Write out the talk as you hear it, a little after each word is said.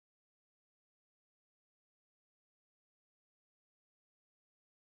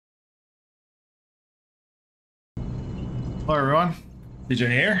Hello everyone, DJ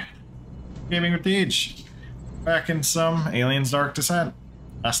here, Gaming with Deej. Back in some Aliens Dark Descent.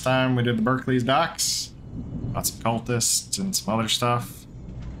 Last time we did the Berkeley's docks, lots of cultists and some other stuff.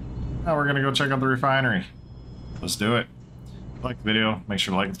 Now we're gonna go check out the refinery. Let's do it. If you like the video, make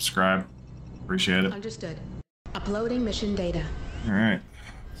sure to like and subscribe. Appreciate it. Understood. Uploading mission data. Alright.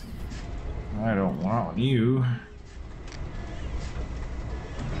 I don't want you.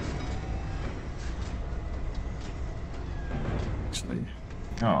 Actually,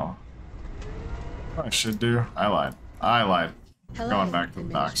 no. What I should do? I lied. Hello, Going back to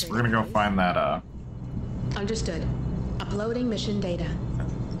the docks. We're gonna go find that, Understood. Uploading mission data.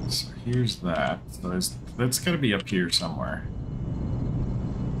 So here's that. So that's gotta be up here somewhere.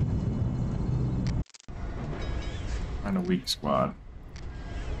 Find a weak squad.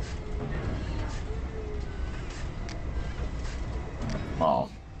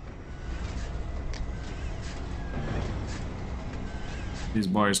 Ball. These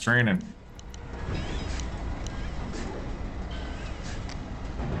boys training.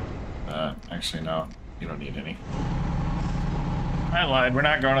 Actually, no. You don't need any. I lied. We're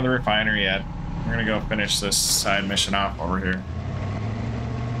not going to the refinery yet. We're gonna go finish this side mission off over here.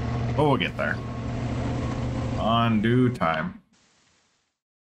 But we'll get there. On due time.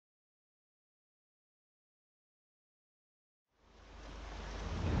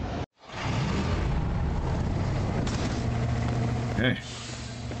 Okay.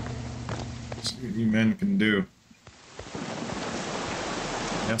 Let's see what you men can do.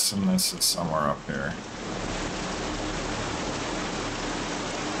 Guessing this is somewhere up here.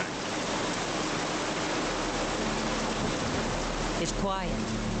 It's quiet.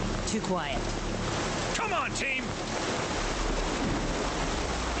 Too quiet. Come on, team!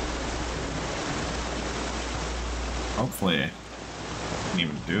 Hopefully, I can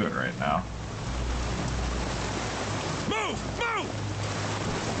even do it right now. Move! Move!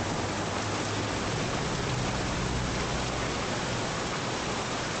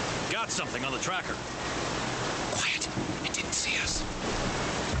 Got something on the tracker. Quiet. It didn't see us.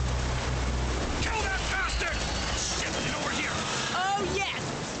 Kill that bastard! Shit, you know we're here. Oh, yes!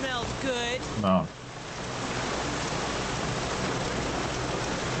 Smells good. No.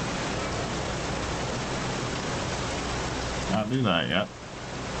 Not do that yet.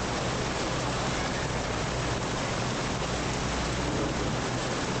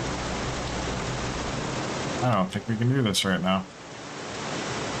 I don't think we can do this right now.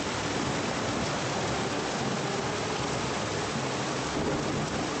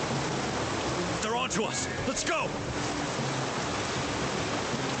 They're on to us. Let's go!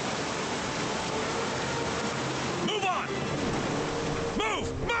 Move on!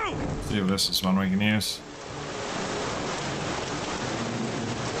 Move! Move! See if this is one we can use.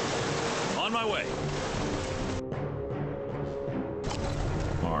 On my way.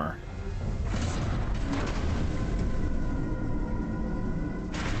 Or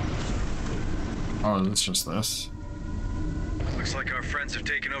oh, it's just this. Looks like our friends have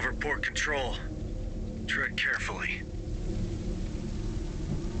taken over port control. Tread carefully.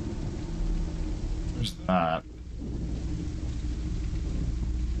 There's that.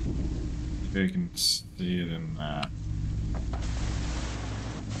 Maybe you can see it in that.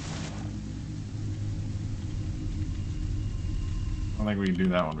 I don't think we can do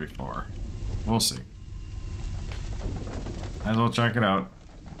that one before. We'll see. Might as well check it out.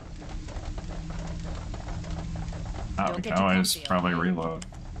 Ah, we can always probably reload.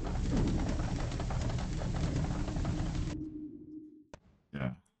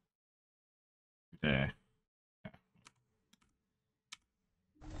 Yeah. Okay.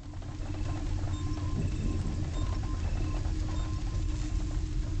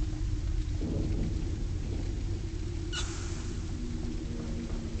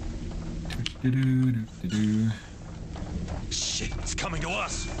 Shit, it's coming to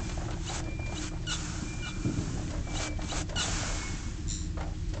us.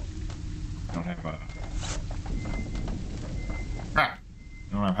 Don't have a... Ah!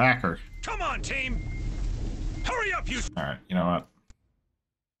 Don't have hacker. Come on, team! Hurry up, you Alright, you know what?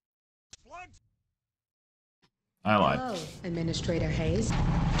 slugs! I lied. Hello, Administrator Hayes.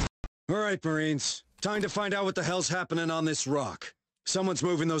 All right, Marines. Time to find out what the hell's happening on this rock. Someone's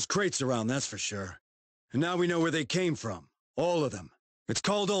moving those crates around, that's for sure. And now we know where they came from. All of them. It's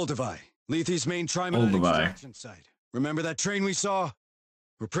called Olduvai, Lethe's main trimatic extraction site. Remember that train we saw?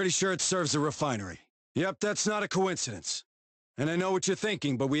 We're pretty sure it serves a refinery. Yep, that's not a coincidence. And I know what you're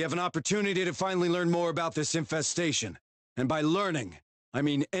thinking, but we have an opportunity to finally learn more about this infestation. And by learning, I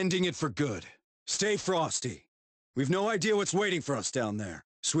mean ending it for good. Stay frosty. We've no idea what's waiting for us down there.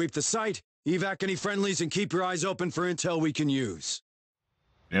 Sweep the site, Evac any friendlies and keep your eyes open for intel we can use.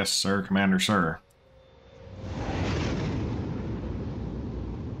 Yes, sir, Commander, sir.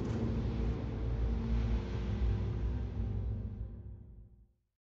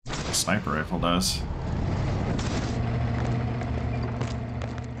 The sniper rifle does.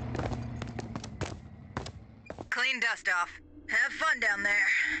 Clean dust off. Have fun down there.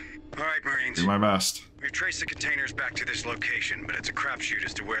 All right, Marines. Do my best. We've traced the containers back to this location, but it's a crapshoot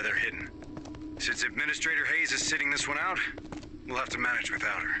as to where they're hidden. Since Administrator Hayes is sitting this one out, we'll have to manage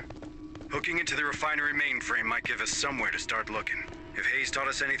without her. Hooking into the refinery mainframe might give us somewhere to start looking. If Hayes taught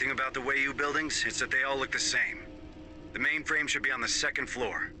us anything about the Weyland buildings, it's that they all look the same. The mainframe should be on the second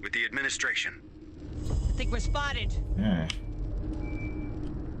floor, with the administration. I think we're spotted. Yeah.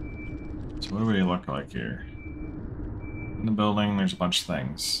 So what do we look like here? In the building, there's a bunch of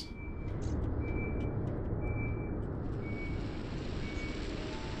things.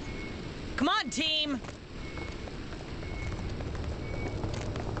 Come on, team!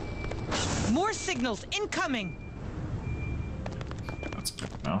 More signals incoming! That's good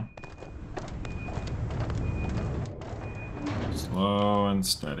to know. Slow and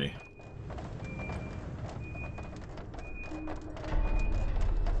steady.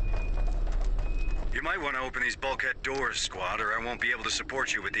 You might want to open these bulkhead doors, squad, or I won't be able to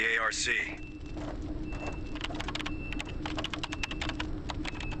support you with the ARC.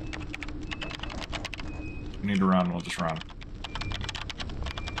 We need to run, we'll just run.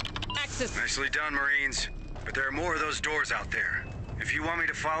 Access! Nicely done, Marines. But there are more of those doors out there. If you want me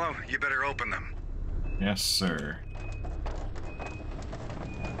to follow, you better open them. Yes, sir.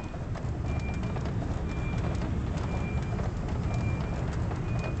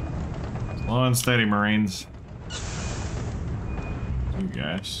 Slow and steady, Marines. You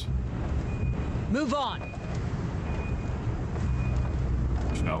guys. Move on!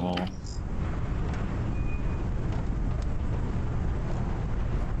 Shovel.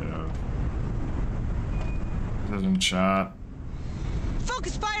 Precision shot.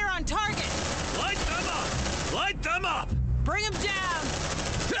 Focus fire on target! Light them up! Light them up! Bring him down!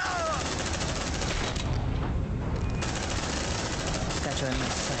 Got you in my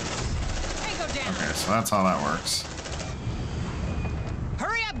sight. Tango down! Okay, so that's how that works.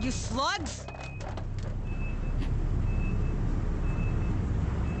 Hurry up, you slugs!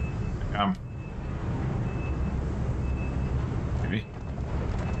 Come. Maybe.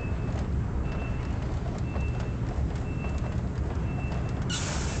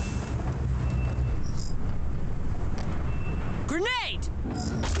 Grenade!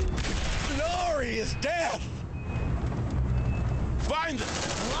 Glorious death! Find them!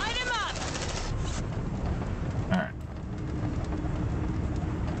 Light him up! Alright.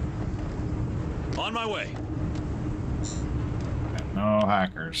 On my way. No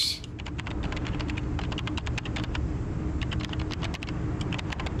hackers.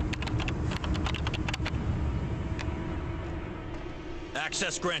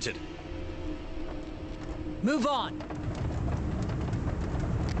 Access granted. Move on!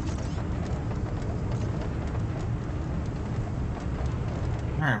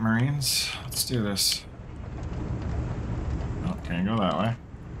 Alright, Marines. Let's do this. Oh, can't go that way.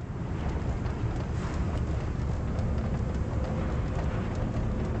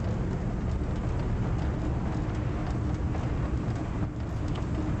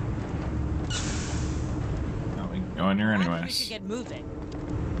 No, we can go in here We anyways. should get moving.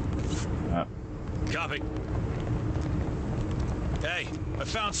 Copy. Hey, I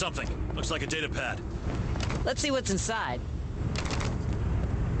found something. Looks like a data pad. Let's see what's inside.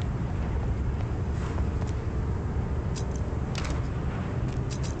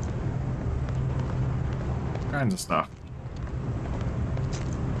 Kinds of stuff.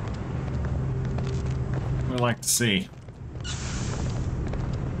 We'd like to see.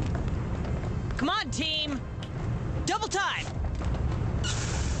 Come on, team! Double time!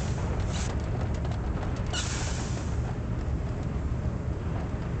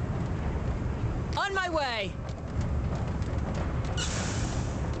 On my way!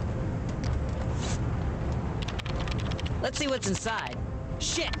 Let's see what's inside.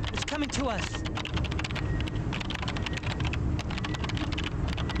 Shit, it's coming to us.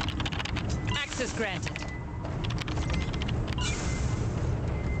 Access granted.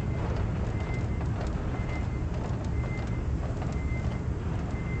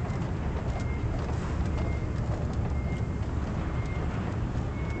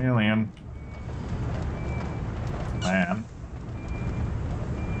 Alien. Man.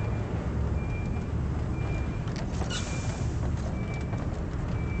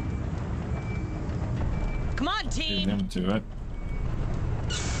 Come on, Get team! into it.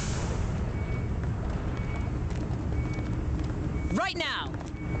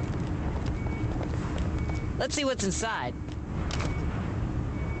 Let's see what's inside.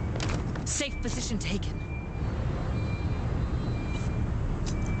 Safe position taken.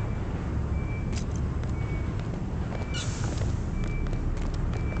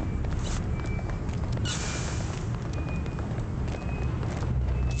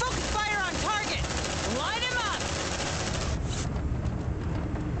 Focus fire on target! Line him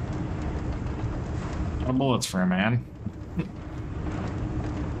up! No bullets for a man.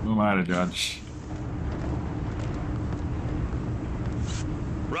 Who am I to judge?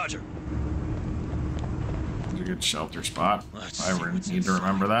 Roger. It's a good shelter spot. Let's I see what's need to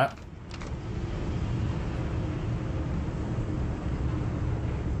remember that.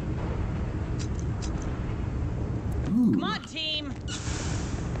 Ooh. Come on, team!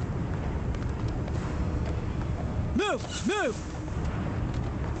 Move! Move!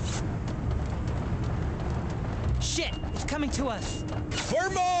 Shit! It's coming to us! For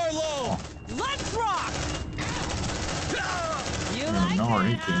Marlowe! Let's rock! You I don't like know where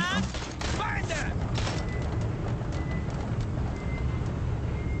he it, came huh? from. Find that!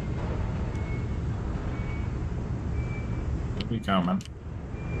 He'll be coming.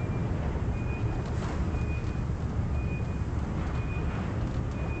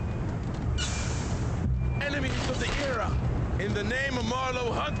 Enemies of the era. In the name of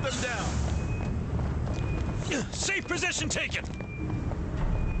Marlowe, hunt them down. Safe position taken.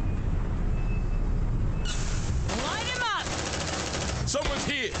 Line him up! Someone's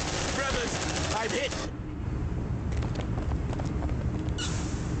here. Brothers, I'm hit.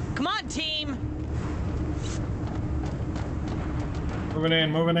 Come on, team! Moving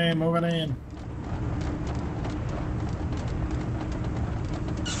in, moving in, moving in.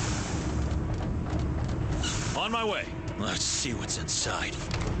 On my way. Let's see what's inside.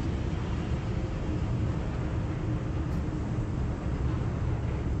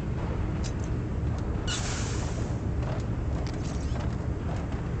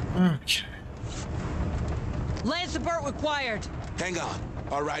 Okay. Land support required! Hang on.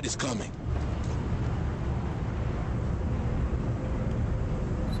 Our ride is coming.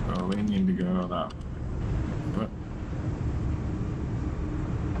 So we need to go that way. What?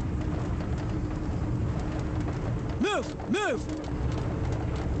 Move! Move!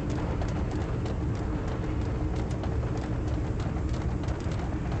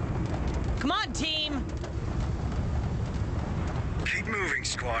 Come on, team! Keep moving,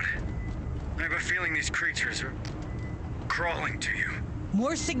 squad. I have a feeling these creatures are crawling to you.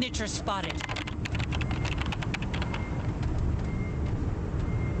 More signatures spotted.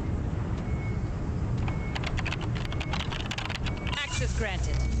 Access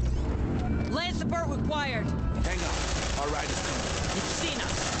granted. Land support required. Hang on. Our ride is coming. You've seen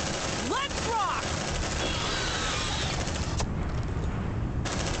us. Let's rock!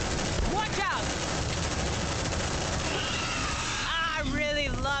 Watch out! I really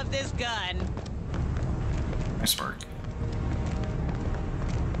love this gun. Nice work.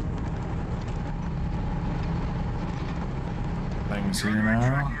 Things You're on here the right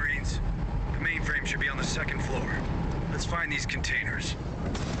track, now. Marines. The mainframe should be on the second floor. Let's find these containers.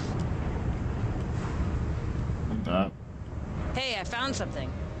 Like that. Hey, I found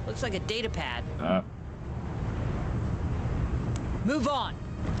something. Looks like a data pad. That. Move on.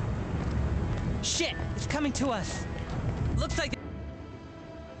 Shit, it's coming to us. Looks like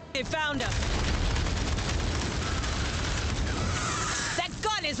they found us. That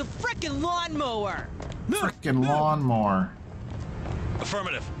gun is a frickin' lawnmower. Move. Frickin' lawnmower.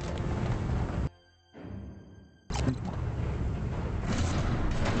 Affirmative.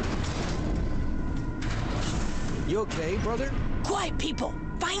 You okay, brother? Quiet, people.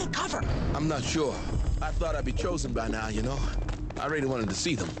 Find cover. I'm not sure. I thought I'd be chosen by now, you know? I really wanted to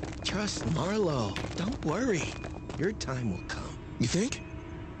see them. Trust Marlowe. Don't worry. Your time will come. You think?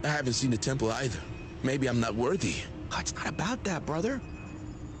 I haven't seen the temple either. Maybe I'm not worthy. Oh, it's not about that, brother.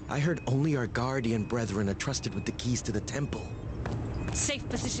 I heard only our guardian brethren are trusted with the keys to the temple. Safe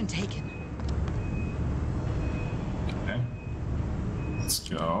position taken. Okay. Let's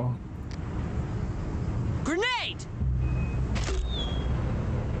go. Grenade!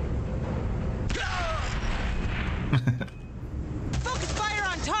 Focus fire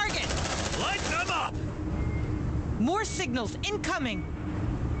on target! Light them up! More signals incoming!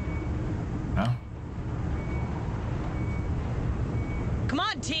 No? Come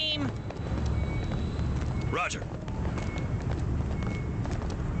on, team! Roger.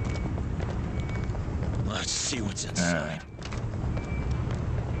 Let's see what's inside.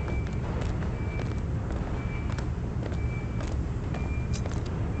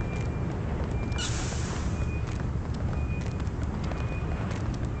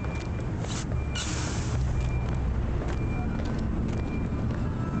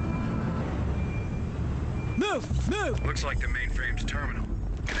 Move! Move! Looks like the mainframe's terminal.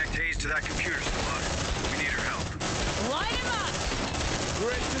 Connect Hayes to that computer squad. We need her help. Line him up!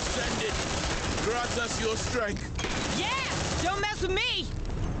 Great descendant. Grant us your strength. Yeah! Don't mess with me!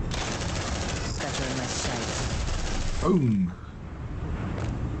 Got you in my sight. Boom.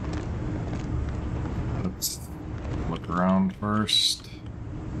 Let's look around first.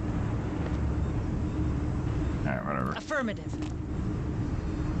 Alright, whatever. Affirmative.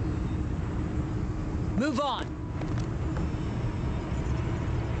 Move on.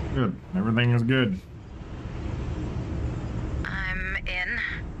 Good. Everything is good. I'm in.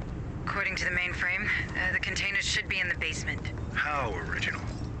 According to the mainframe, the containers should be in the basement. How original?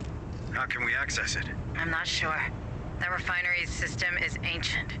 How can we access it? I'm not sure. That refinery system is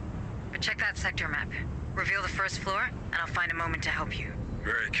ancient. But check that sector map. Reveal the first floor, and I'll find a moment to help you.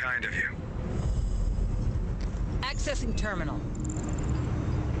 Very kind of you. Accessing terminal.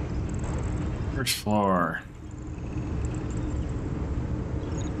 First floor.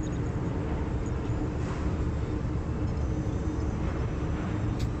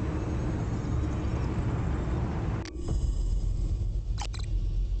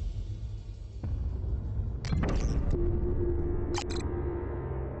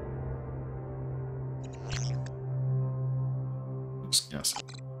 Just guessing.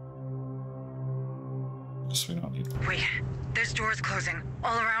 Just we don't need. Wait, there's doors closing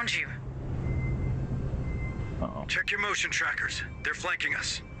all around you. Uh-oh. Check your motion trackers. They're flanking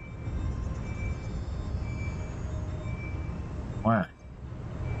us. Where?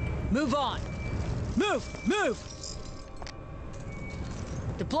 Move on. Move! Move!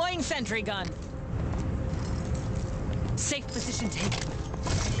 Deploying sentry gun. Safe position taken.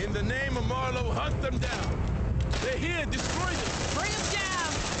 In the name of Marlowe, hunt them down. They're here. Destroy them. Bring them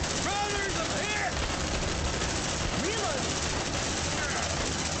down! Brothers, I'm here. Reload!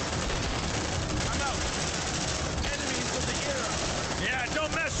 I'm out. Enemies of the era. Yeah,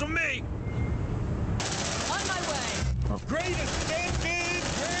 don't mess with me! On my way! Greatest champion,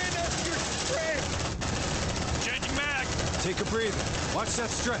 grant us your strength. Changing mag! Take a breather. Watch that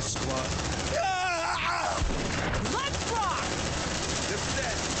stress, squad. Let's rock!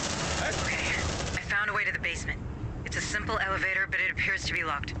 Okay, I found a way to the basement. It's a simple elevator, but it appears to be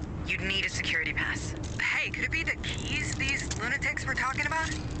locked. You'd need a security pass. Hey, could it be the keys these lunatics were talking about?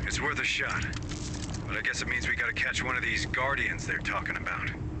 It's worth a shot. But I guess it means we gotta catch one of these guardians they're talking about.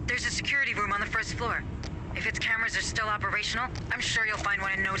 There's a security room on the first floor. If its cameras are still operational, I'm sure you'll find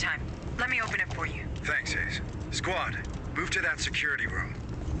one in no time. Let me open it for you. Thanks, Hayes. Squad, move to that security room.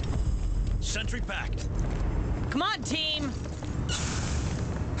 Sentry packed. Come on, team!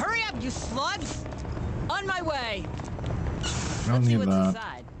 Hurry up, you slugs! On my way! Don't Let's see need what's that.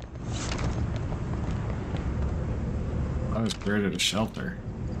 inside. I just created a shelter.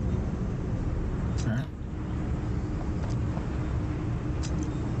 Alright.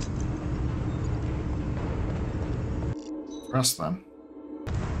 Press them.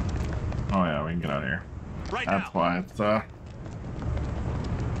 Oh yeah, we can get out of here. Right That's now. why it's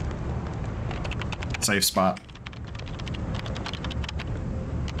safe spot.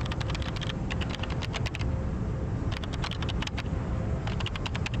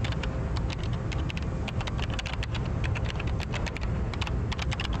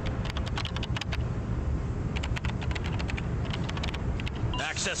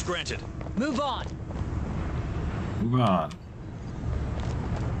 Access granted. Move on! Move on.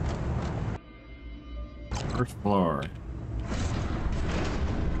 First floor.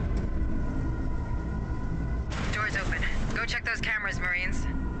 Doors open. Go check those cameras, Marines.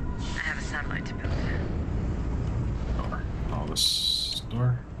 I have a satellite to build. Door. Oh, this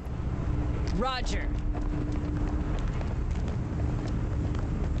door. Roger.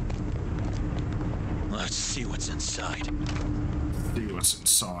 Let's see what's inside. See what's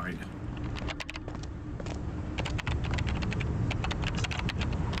inside.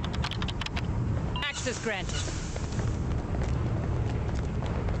 Access granted.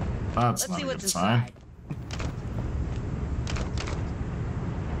 That's Let's not see a what's good sign. inside.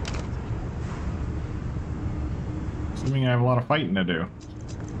 Assuming I have a lot of fighting to do.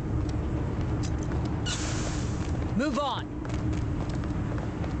 Move on!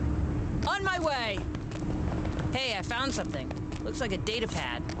 On my way! Hey, I found something. Looks like a data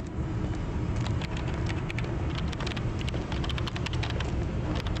pad.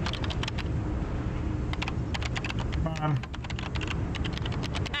 Come on.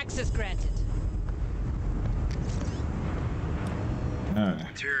 Access granted.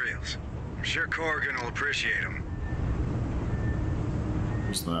 Materials. I'm sure Corrigan will appreciate them.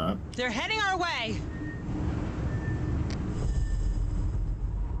 Who's that? They're heading our way!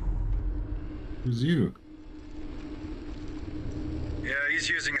 Who's you? He's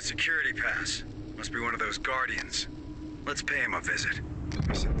using a security pass. Must be one of those Guardians. Let's pay him a visit.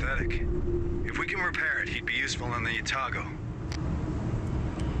 Synthetic. If we can repair it, he'd be useful on the Yutago.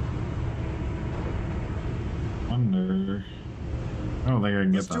 Wonder. I don't think I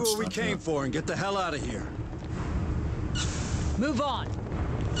can get Let's that do what we stuff came yet. for and get the hell out of here. Move on.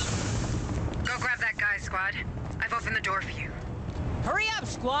 Go grab that guy, squad. I've opened the door for you. Hurry up,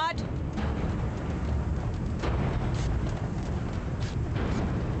 squad.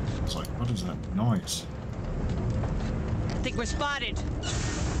 It's like, what is that noise? I think we're spotted.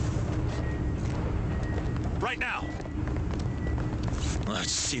 Right now.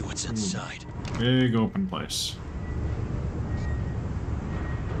 Let's see what's inside. Big open place.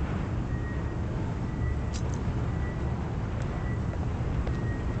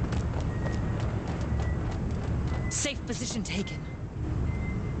 Safe position taken.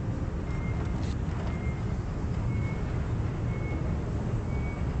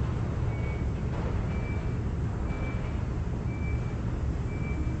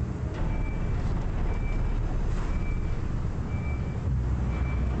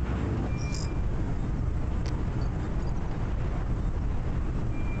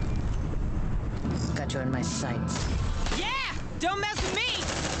 Got you in my sights. Yeah! Don't mess with me!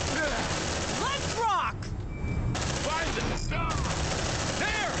 Let's rock! Find them!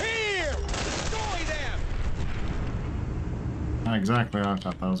 They're here! Destroy them! Not exactly how I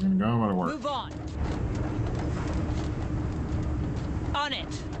thought that was gonna go, but it worked. Move on. On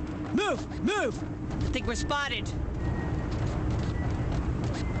it. Move! Move! I think we're spotted.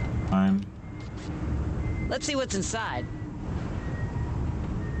 Fine. Let's see what's inside.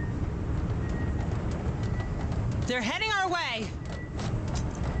 They're heading our way.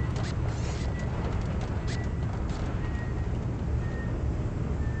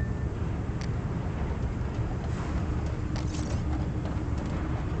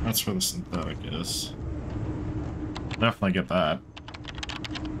 That's where the synthetic is. Definitely get that.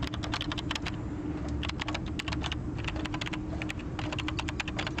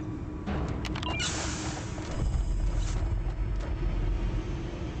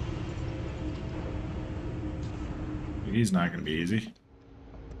 He's not gonna be easy.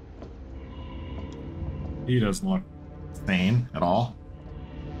 He doesn't look sane at all.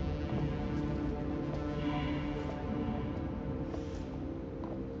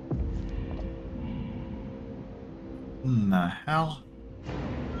 What the hell?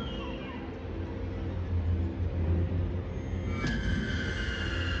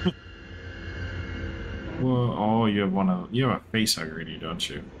 Whoa, oh, you have a face hugger in you, don't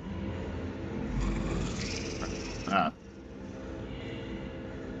you? That.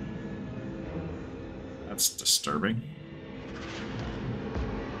 That's disturbing.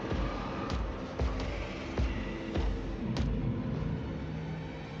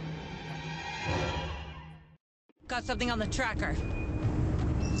 Got something on the tracker.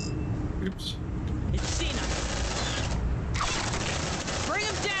 Oops. It's Xena. Bring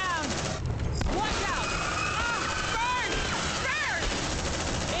him down! Watch out! Ah! Burn! Burn!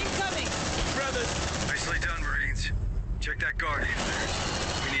 Incoming! Brothers! Nicely done, Marines. Check that Guardian of theirs.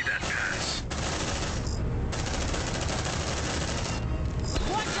 We need that pass.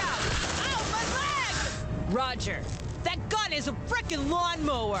 Watch out! Ow, my leg! Roger. That gun is a frickin'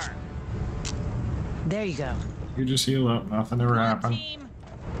 lawnmower! There you go. You just heal up, nothing ever happened. Team.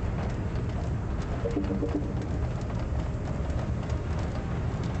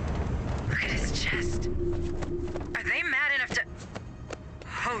 Look at his chest. Are they mad enough to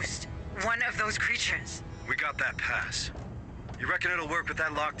host one of those creatures? We got that pass. You reckon it'll work with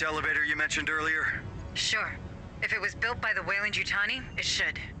that locked elevator you mentioned earlier? Sure. If it was built by the Weyland-Yutani, it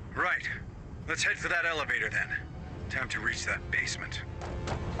should. Right. Let's head for that elevator then. Time to reach that basement.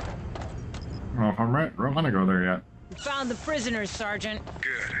 I don't know if I'm right. We're not gonna go there yet. We found the prisoners, Sergeant.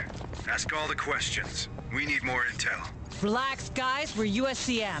 Good. Ask all the questions. We need more intel. Relax, guys. We're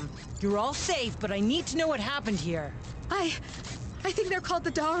USCM. You're all safe, but I need to know what happened here. I think they're called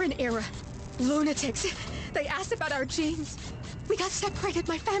the Darwin era. Lunatics. They asked about our genes. We got separated,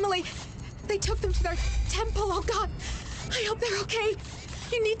 my family. They took them to their temple. Oh, God. I hope they're okay.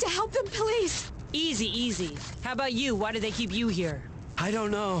 You need to help them, please. Easy, easy. How about you? Why did they keep you here? I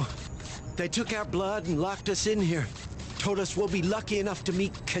don't know. They took our blood and locked us in here. Told us we'll be lucky enough to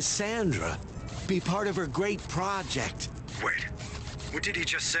meet Cassandra. Be part of her great project. Wait. What did he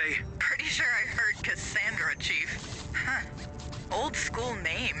just say? Pretty sure I heard Cassandra, Chief. Huh. Old school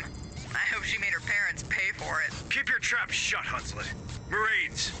name. I hope she made her parents pay for it. Keep your trap shut, Hunslet.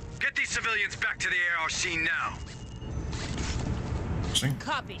 Marines, get these civilians back to the ARC now. Interesting.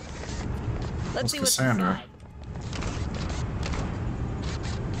 Copy. What's Let's see what's Cassandra? inside.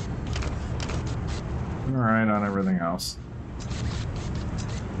 Alright on everything else.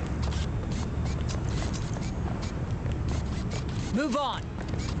 Move on.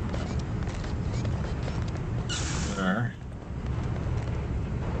 There.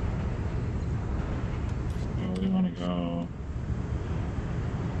 Oh, we want to go.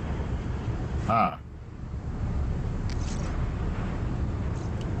 Ah.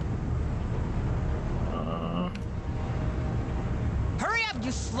 Hurry up,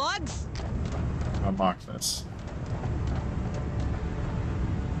 you slugs! Unlock this.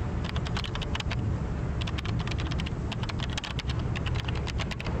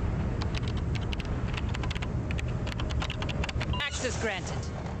 Access granted.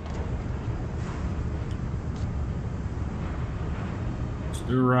 Let's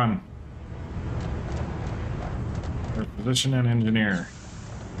do a run. Their position and engineer.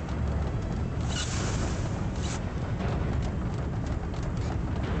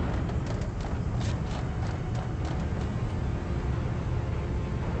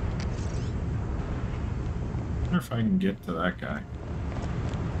 I wonder if I can get to that guy.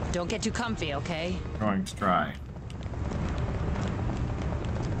 Don't get too comfy, okay? Going to try.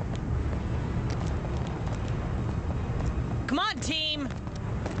 Come on, team!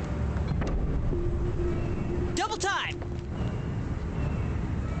 Double time!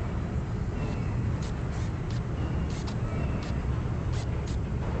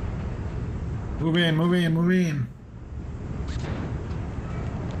 Move in, move in, move in.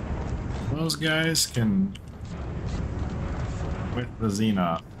 Those guys can quit the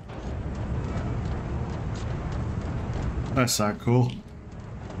Xenomorph. That's not cool.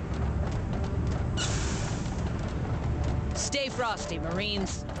 Stay frosty,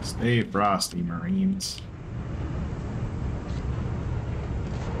 Marines. Stay frosty, Marines.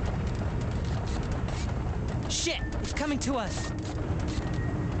 Shit, it's coming to us.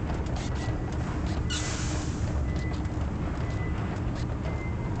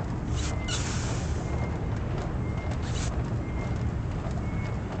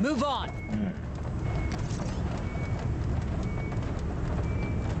 Move on. Yeah.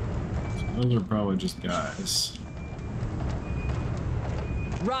 So those are probably just guys.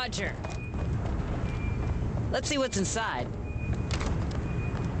 Roger. Let's see what's inside.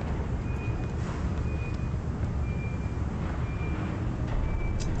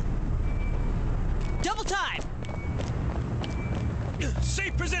 Double time!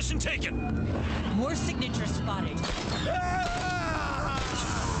 Safe position taken! More signatures spotted.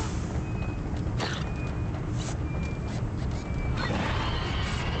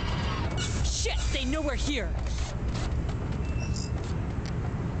 Shit, they know we're here.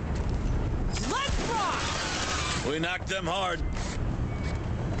 Let's rock! We knocked them hard.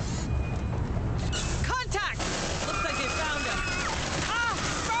 Contact! Looks like they found us. Ah!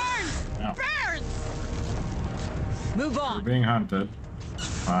 Burns! Ow. Burns! Move We're on. being hunted.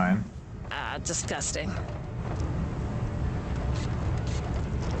 Fine. Ah, disgusting.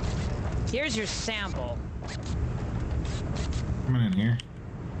 Here's your sample. Coming in here.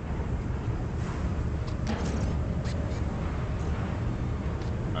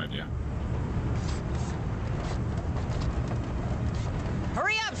 Idea.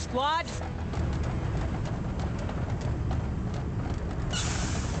 Hurry up, squad!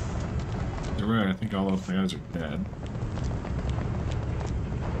 You're right, I think all those guys are dead.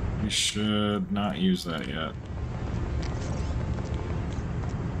 We should not use that yet.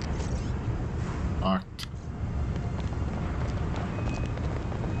 Locked.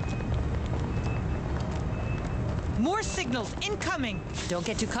 More signals incoming! Don't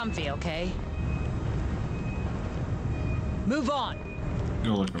get too comfy, okay? Move on!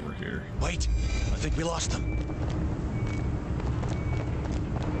 Go look over here. Wait, I think we lost them.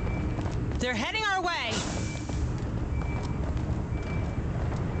 They're heading our way!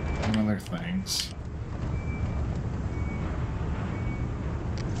 Some other things.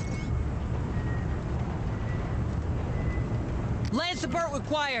 Land support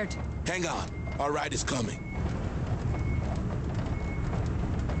required! Hang on, our ride is coming.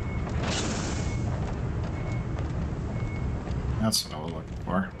 That's what I was looking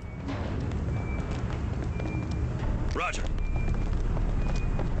for. Roger.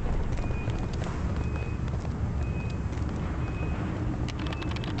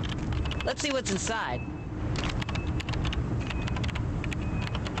 Let's see what's inside.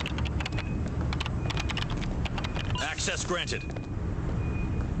 Access granted.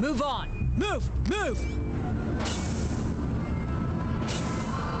 Move on! Move! Move!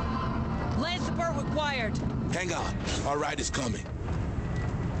 Land support required! Hang on, our ride is coming.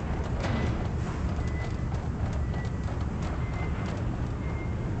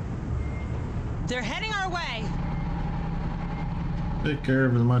 They're heading our way. Take care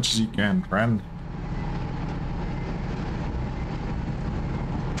of as much as you can, friend.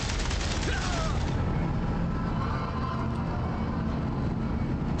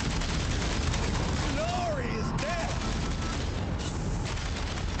 Glory is dead.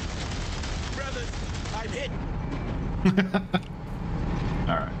 Brothers, I'm hit.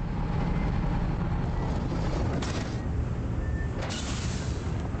 All right.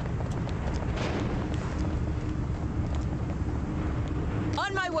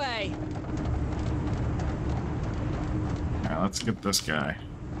 On my way. All right, let's get this guy.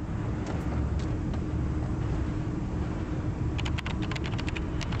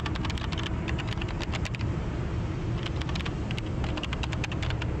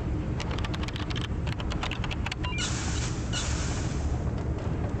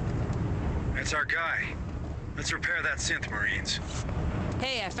 That's our guy. Let's repair that synth, Marines.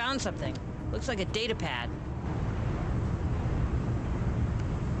 Hey, I found something. Looks like a data pad.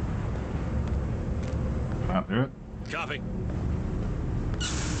 I'll do it. Copy.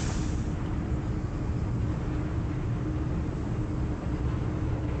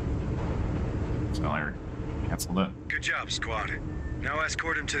 So I canceled it. Good job, squad. Now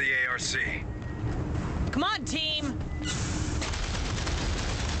escort him to the ARC. Come on, team.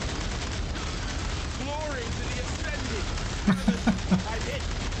 Glory to the ascended. I'm hit.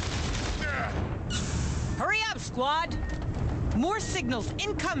 Hurry up, squad. More signals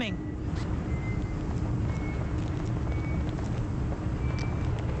incoming.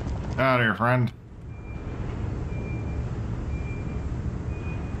 Out of here, friend.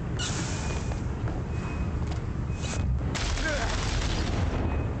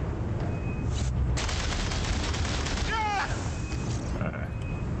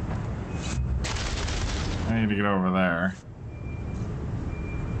 I need to get over there.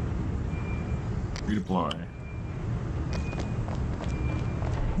 Redeploy.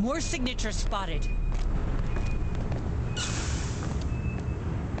 More signatures spotted.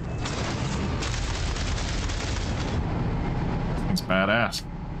 It's badass.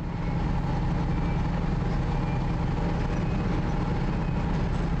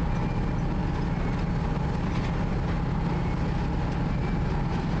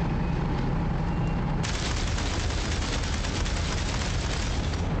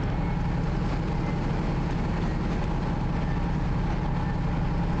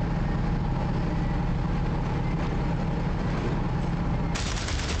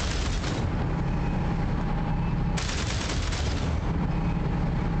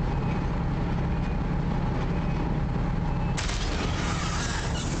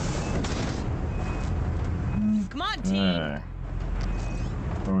 Come on, team. Hey.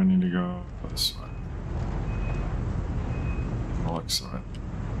 So we need to go this way. The looks of it.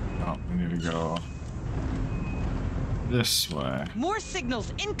 No, we need to go this way. More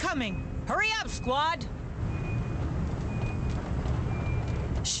signals incoming. Hurry up, squad.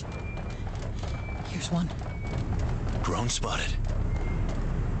 Shh. Here's one. Drone spotted.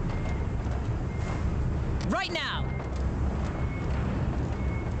 Right now.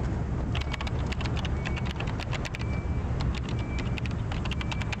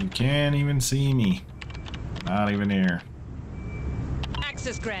 You can't even see me. Not even here.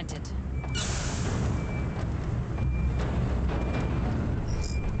 Access granted.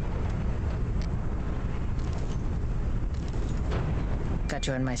 Got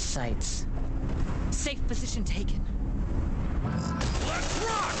you in my sights. Safe position taken. Let's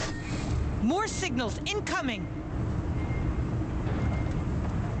rock! More signals incoming.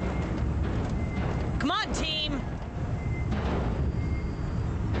 Come on, team.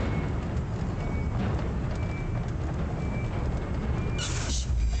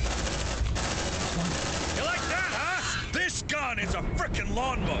 You like that, huh? This gun is a frickin'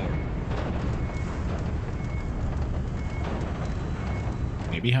 lawnmower.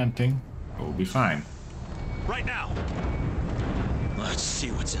 Maybe hunting, but we'll be fine. Right now. Let's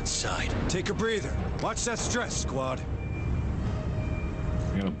see what's inside. Take a breather. Watch that stress, squad.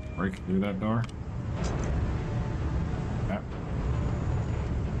 We gotta break through that door. Yep.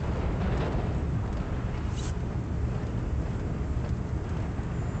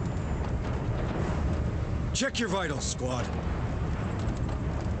 Check your vitals, squad.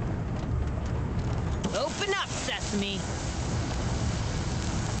 Open up, Sesame.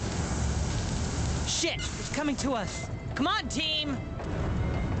 Shit, it's coming to us. Come on, team.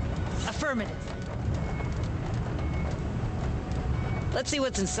 Affirmative. Let's see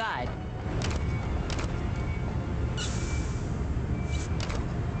what's inside.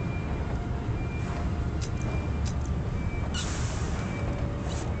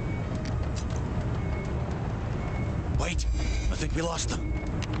 think we lost them.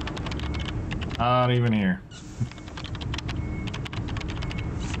 Not even here.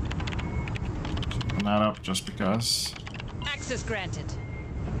 Open that up just because. Access granted.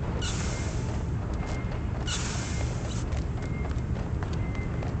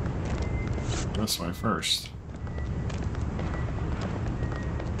 This way first.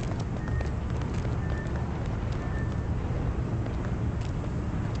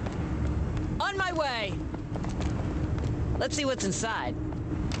 On my way. Let's see what's inside.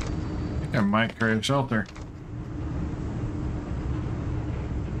 I think I might create a shelter.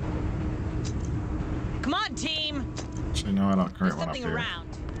 Come on, team. Actually, no, I don't create There's one up something here. around.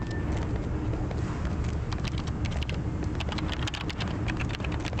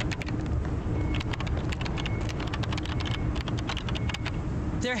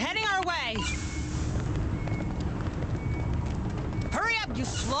 They're heading our way. Hurry up, you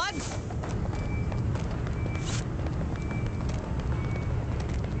slugs!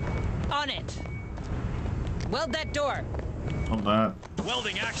 On it. Weld that door. Hold that.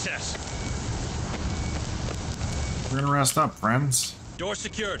 Welding access. We're gonna rest up, friends. Door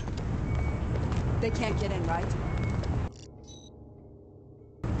secured. They can't get in, right?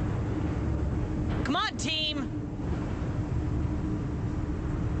 Come on, team.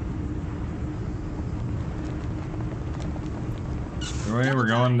 Anyway, we're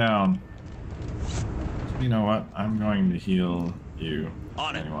going down. You know what? I'm going to heal you.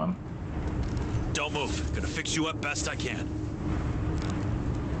 On it. Anyone. Don't move. Gonna fix you up best I can.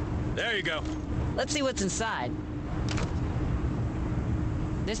 There you go. Let's see what's inside.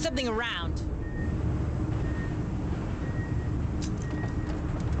 There's something around.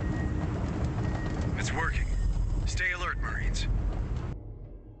 It's working. Stay alert, Marines.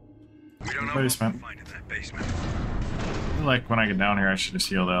 We don't know what we'll find in that basement. I feel like when I get down here, I should just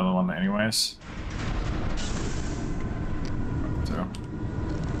heal the other one anyways. So.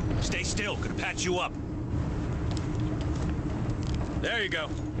 Stay still. Gonna patch you up. There you go.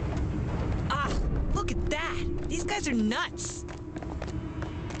 Ah, look at that. These guys are nuts.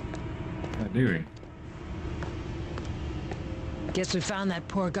 What's that doing? Guess we found that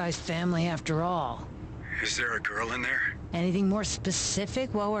poor guy's family after all. Is there a girl in there? Anything more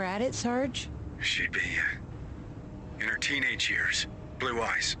specific while we're at it, Sarge? She'd be in her teenage years. Blue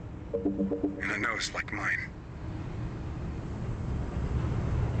eyes. And a nose like mine.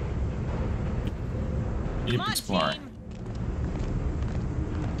 Keep exploring.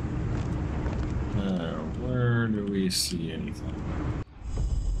 Where do we see anything?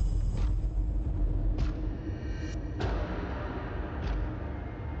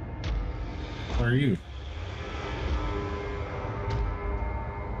 Where are you?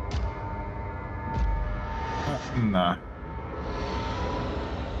 Nah.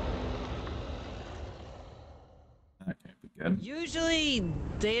 That can't be good. Usually,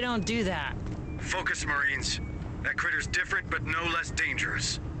 they don't do that. Focus, Marines. That critter's different, but no less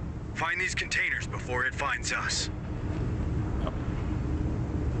dangerous. Find these containers before it finds us. Yep.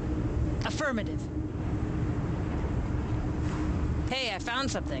 Affirmative. Hey, I found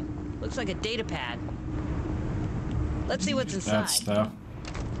something. Looks like a data pad. Let's see what's inside. That stuff.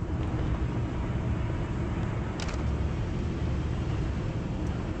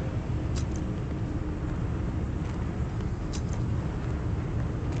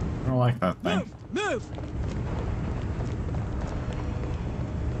 I don't like that thing. Move!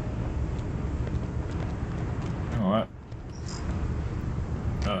 You know what?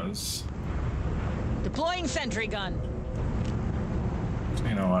 It does. Deploying sentry gun. So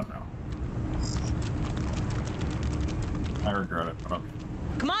you know what? No. I regret it, but okay.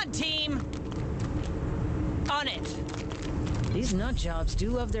 Come on, team! On it! These nut jobs do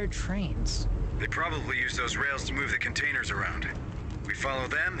love their trains. They probably use those rails to move the containers around. We follow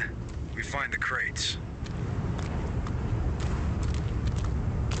them, we find the crates.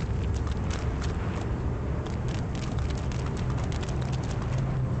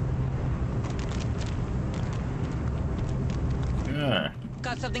 Yeah.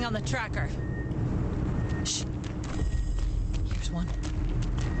 Got something on the tracker. Shh. Here's one.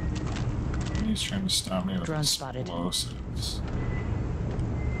 He's trying to stop me with Drone spotted. explosives.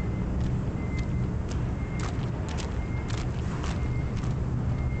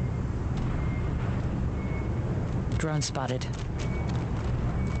 Drone spotted.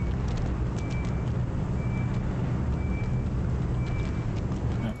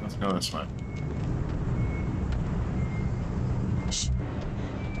 Yeah, let's go this way. Shh.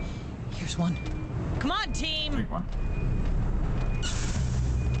 Here's one. Come on, team! Big one.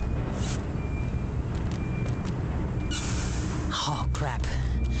 Oh, crap.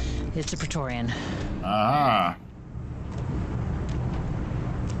 It's a Praetorian. Ah.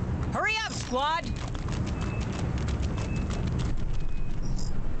 squad!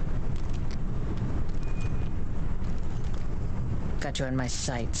 Got you in my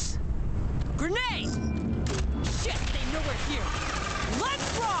sights. Grenade! Shit, they know we're here.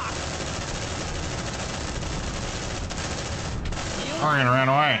 Let's rock! Orion ran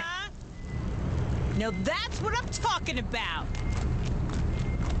away. Now that's what I'm talking about.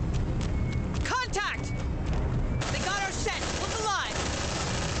 Contact! They got our scent. Look alive.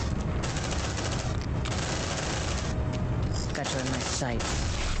 Got you in my sights.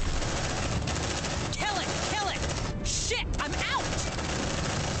 Kill it! Kill it! Shit, I'm out!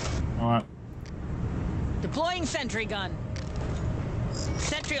 What? Deploying sentry gun.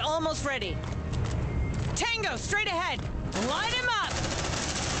 Sentry almost ready. Tango, straight ahead. Line him up!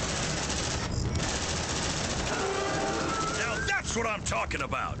 Now that's what I'm talking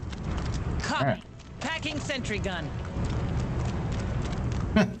about. Copy. Right. Packing sentry gun.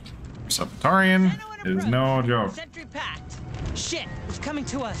 Septarian is no joke. Sentry packed. Shit, it's coming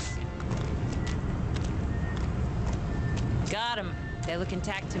to us. Got him. They look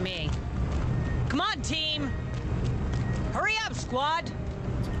intact to me. Come on, team. Hurry up, squad.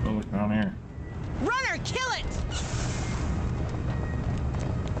 Let's go look down here. Runner, kill it.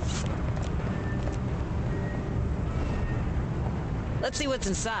 Let's see what's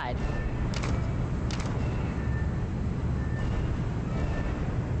inside.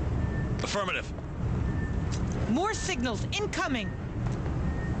 Affirmative. More signals incoming.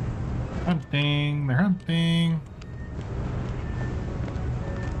 Hunting, they're hunting.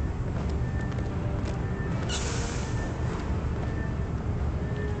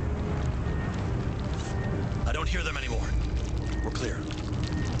 I don't hear them anymore. We're clear.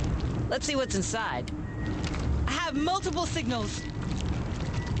 Let's see what's inside. I have multiple signals.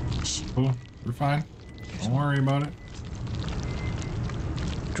 Cool, we're fine. Don't worry about it.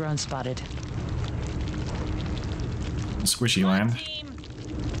 Drone spotted. Squishy land.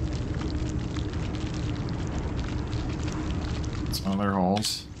 Some of their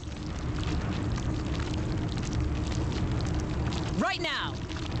holes. Right now.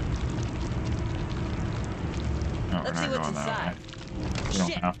 No, Let's see we're not what's going that inside. way. We don't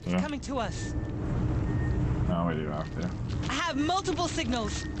Shit, have it's to. coming to us. No, we do have to. I have multiple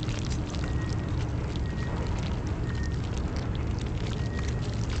signals.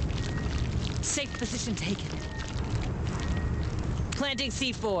 Safe position taken. Planting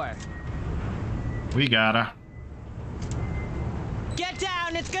C4. We gotta. Get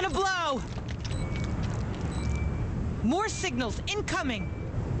down, it's gonna blow! More signals incoming!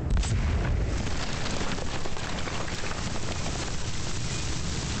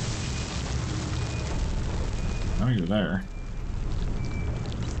 Oh, you're there.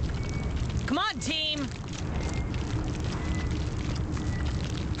 Come on, team!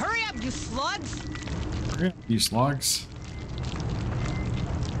 Hurry up, you slugs! Hurry up, you slugs.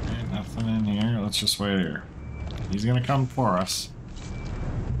 Ain't nothing in here. Let's just wait here. He's gonna come for us.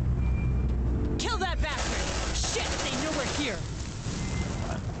 Kill that bastard! Shit, they know we're here!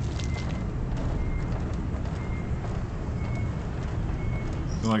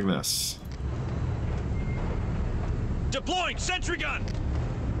 Do like this. Deploying sentry gun.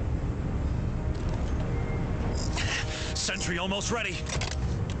 Sentry almost ready.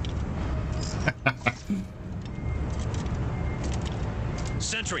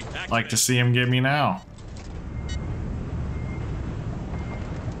 Sentry activated. Like to see him get me now.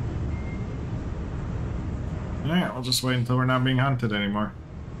 Yeah, we'll just wait until we're not being hunted anymore.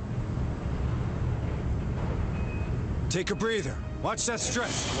 Take a breather. Watch that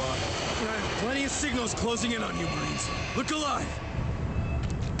stretch, squad. Plenty of signals closing in on you, Marines. Look alive.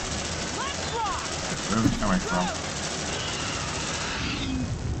 Let's rock! Where's it coming from?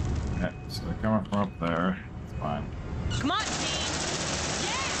 Okay, so they're coming from up there. It's fine. Come on, team!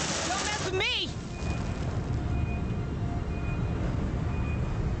 Yeah! Don't mess with me!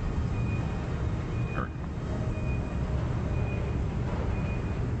 There we go.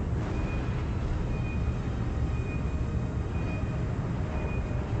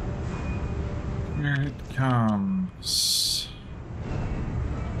 Here it comes.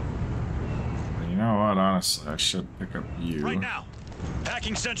 You know what? Honestly, I should pick up you. Right now.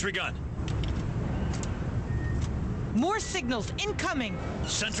 Packing sentry gun. More signals incoming!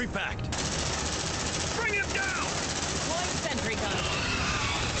 Sentry packed. Bring him down! Deploying sentry gun.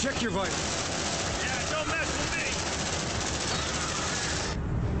 Check your vitals. Yeah, don't mess with me.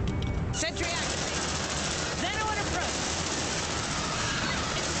 Sentry activated. Xeno on approach.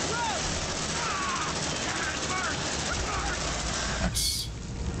 It's through! Nice.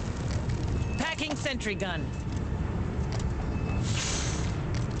 Packing sentry gun.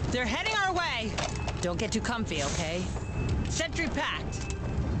 They're heading our our way! Don't get too comfy, okay? Sentry packed.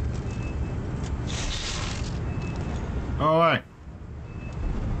 Go away.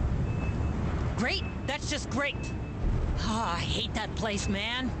 Great? That's just great. Ah, I hate that place,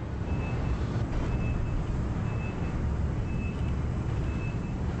 man.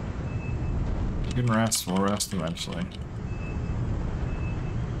 You can rest. We'll rest eventually.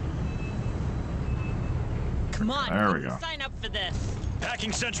 Come on, there we go. Sign up for this.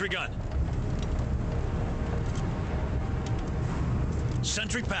 Packing sentry gun.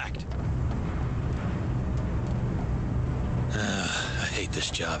 Sentry packed. I hate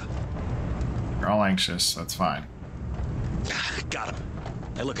this job. You're all anxious. That's fine. Got him.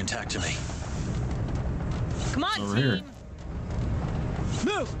 They look intact to me. Come on, Over team. here.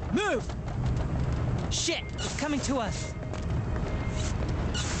 Move! Move! Shit! It's coming to us.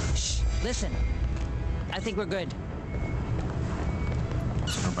 Shh! Listen. I think we're good.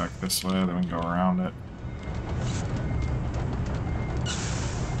 Let's go back this way, then we can go around it.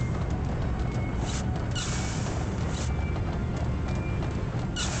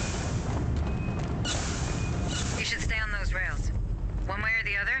 You should stay on those rails. One way or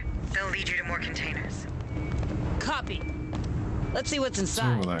the other, they'll lead you to more containers. Copy. Let's see what's It's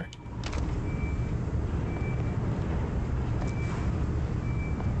inside. over there.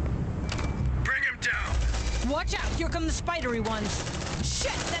 Bring him down! Watch out! Here come the spidery ones.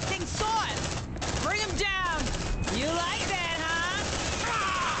 Shit! That thing saw us! Bring him down! You like that, huh?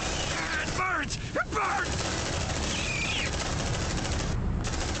 Ah! It burns! It burns!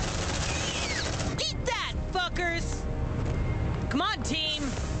 Eat that, fuckers! Come on, team.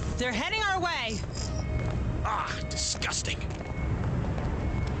 They're heading our way. Ah, disgusting.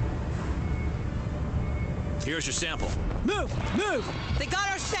 Here's your sample. Move! Move! They got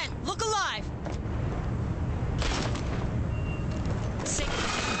our scent! Look alive!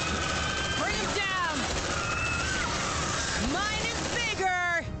 Bring him down! Mine is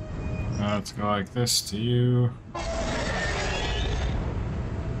bigger! Let's go like this to you.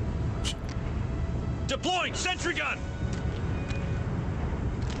 Deploying sentry gun.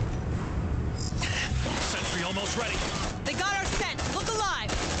 Sentry almost ready. They got our scent! Look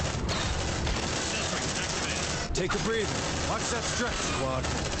alive! Sentry activated. Take a breather. Watch that stretch, squad.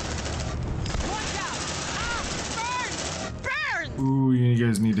 Watch out! Ah! Burn! Burn! Ooh, you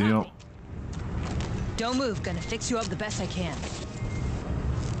guys need to help. Don't move. Gonna fix you up the best I can.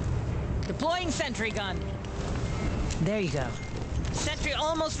 Deploying sentry gun. There you go. Sentry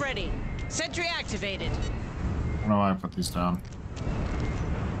almost ready. Sentry activated. I don't know why I put these down.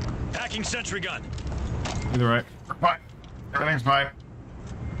 Packing sentry gun. Either way, we're fine. Everything's fine.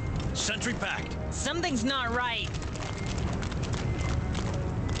 Sentry packed. Something's not right.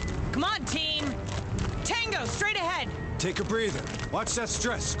 Come on, team. Tango, straight ahead. Take a breather. Watch that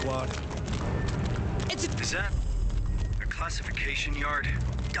stretch, squad. It's a... Is that a classification yard?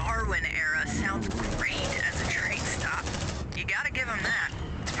 Darwin era sounds great as a train stop. You gotta give them that.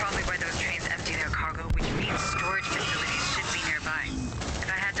 It's probably why those trains empty their cargo, which means storage facilities should be nearby. If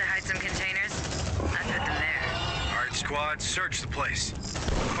I had to hide some containers, I'd put them there. All right, squad, search the place.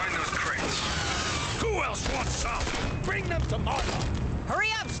 Find those crates. Who else wants some? Bring them to Martha. Hurry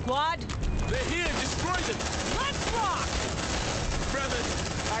up, squad. They're here, destroy them! Let's rock. Brothers,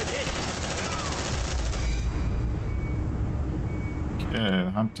 I did. Okay,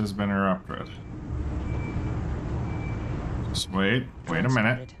 the hunt has been erupted. Just wait a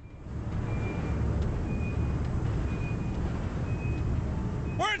minute.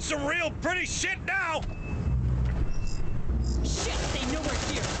 We're in some real pretty shit now. Shit, they know we're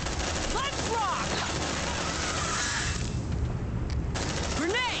here. Let's rock.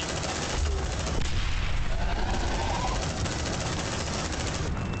 Grenade.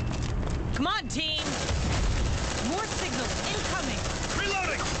 Come on, team. More signals incoming.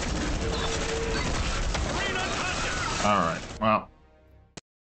 Reloading. Marine unconscious. All right. Well,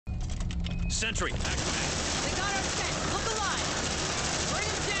 Sentry activated. They got our scent. Look alive. Bring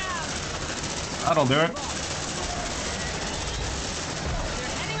them down. that'll do it.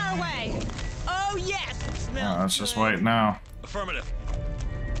 They're heading our way. Oh yes, it smells Let's just good. wait now. Affirmative.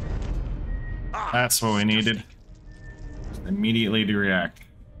 That's what we needed. Immediately to react.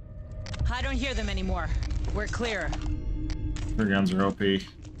 I don't hear them anymore. We're clear. Your guns are OP.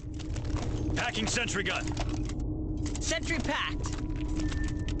 Packing sentry gun. Sentry packed.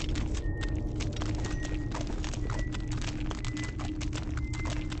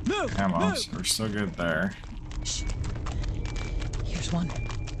 Move! Ammo, Move! so we're still good there. Shh. Here's one.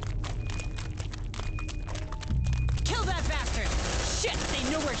 Kill that bastard! Shit,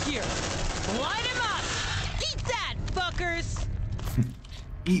 they know we're here. Light him up! Eat that, fuckers!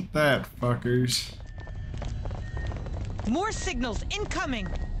 Eat that, fuckers. More signals incoming.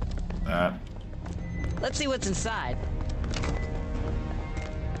 That. Let's see what's inside.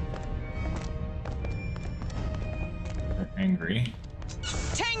 They're angry.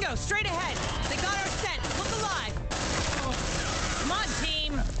 Tango, straight ahead. They got our scent. Look alive. Come on,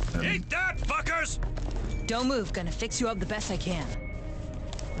 team. Eat that, fuckers! Don't move. Gonna fix you up the best I can.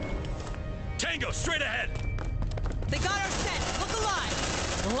 Tango, straight ahead! They got our scent. Look alive.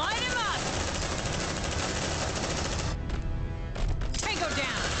 Light him up. Tango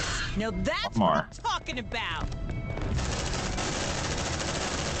down. Now that's what I'm talking about.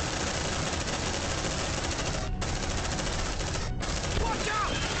 Watch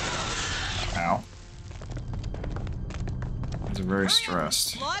out! Ow. These are very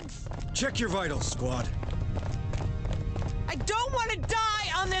stressed. Slugs. Check your vitals, squad. I don't want to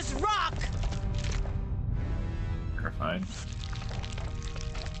die on this rock. Terrified.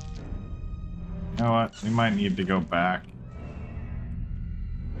 You know what? We might need to go back.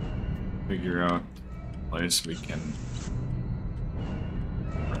 Figure out a place we can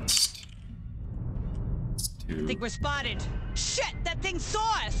rest. I think we're spotted. Shit, that thing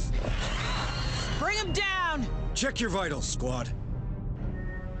saw us. Bring him down. Check your vitals, squad.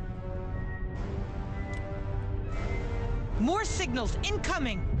 More signals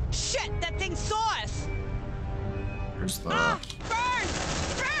incoming. Shit, that thing saw us. Here's the... Burn!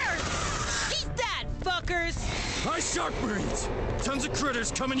 Burn! Eat that, fuckers! Nice shot, Marines! Tons of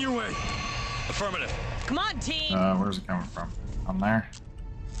critters coming your way. Affirmative. Come on, team. where's it coming from? On there?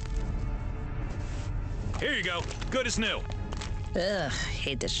 Here you go. Good as new. Ugh,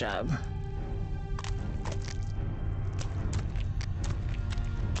 hate this job.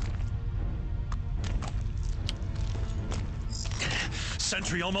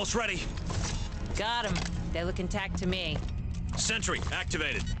 Sentry almost ready. Got him. They look intact to me. Sentry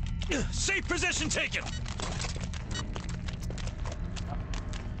activated. Safe position taken.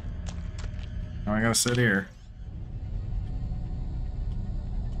 Now I gotta sit here.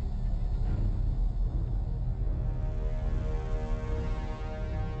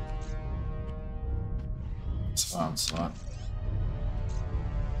 Spawn slot.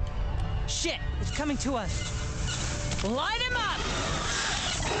 Shit, it's coming to us. Light him up!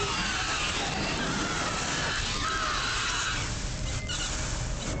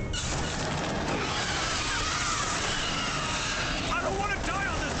 I don't want to die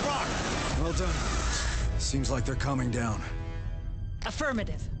on this rock! Well done. Seems like they're coming down.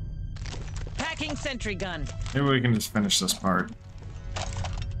 Affirmative. Packing sentry gun. Maybe we can just finish this part.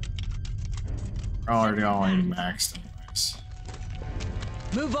 We're already maxed anyways.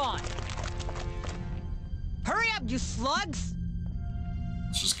 Move on. Hurry up, you slugs!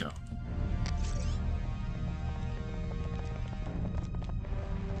 Let's just go.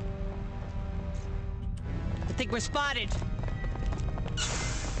 I think we're spotted.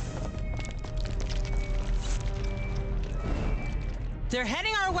 They're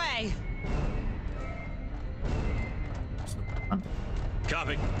heading our way.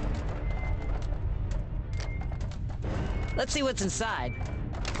 Copy. Let's see what's inside.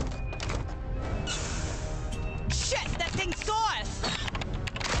 Shit, that thing saw us!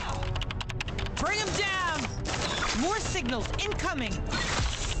 Bring him down! More signals incoming!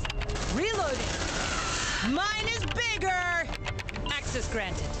 Reloading! Mine is bigger! Access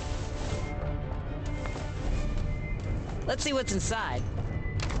granted. Let's see what's inside.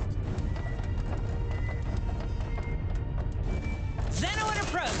 Xeno in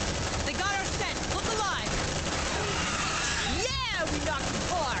approach! They got our scent! Look alive! Yeah, we knocked them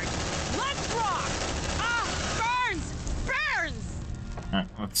hard! Let's rock! Ah, burns! Burns! Alright,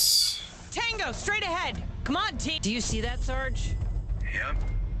 let's... Tango, straight ahead! Come on, team! Do you see that, Sarge? Yep.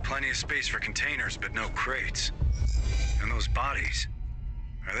 Plenty of space for containers, but no crates. And those bodies.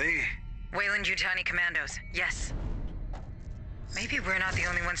 Are they... Weyland-Yutani commandos, yes. Maybe we're not the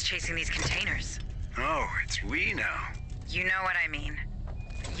only ones chasing these containers. Oh, it's we now. You know what I mean.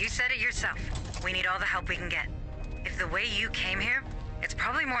 You said it yourself. We need all the help we can get. If the way you came here, it's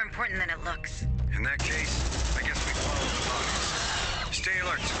probably more important than it looks. In that case, I guess we follow the bodies. Stay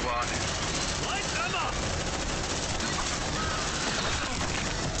alert, squad. Light them up!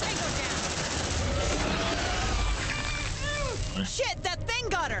 Tango down! Shit, that thing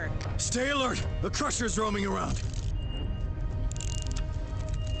got her! Stay alert! The Crusher's roaming around.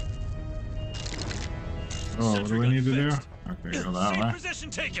 Oh, what do we need to do? Okay, go that way. Safe position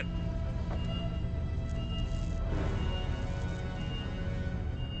taken.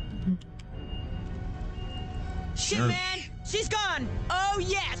 Shit, man! She's gone! Oh,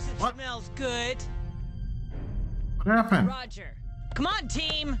 yes! It smells good! What happened? Roger. Come on,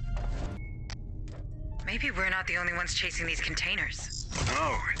 team! Maybe we're not the only ones chasing these containers.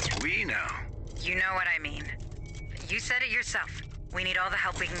 Oh, it's we now. You know what I mean. You said it yourself. We need all the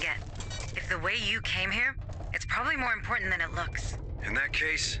help we can get. If the way you came here, it's probably more important than it looks. In that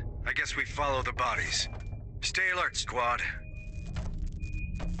case, I guess we follow the bodies. Stay alert, squad.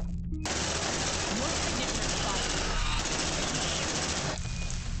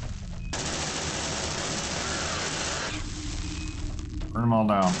 Burn them all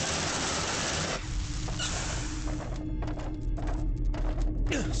down.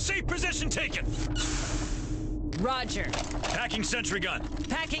 Safe position taken. Roger. Packing sentry gun.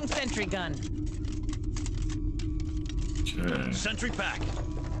 Packing sentry gun. Okay. Sentry pack.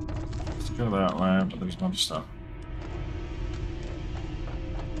 Let's go that way, but there's a bunch of stuff.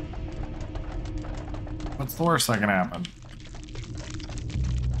 What's the worst that can happen?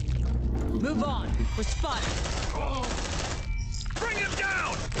 Move on. We're spotted. Oh. Bring him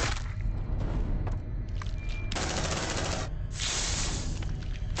down!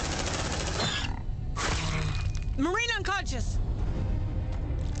 Marine unconscious.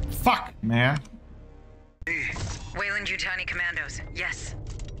 Fuck, man. Weyland-Yutani commandos, yes.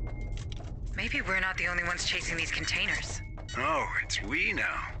 Maybe we're not the only ones chasing these containers. Oh, it's we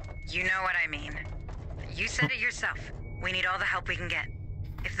now. You know what I mean. You said it yourself. We need all the help we can get.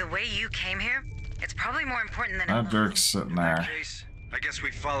 If the way you came here, it's probably more important than That it jerk's looks. sitting In that there. case, I guess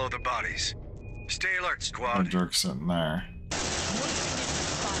we follow the bodies. Stay alert, That squad. jerk's sitting there.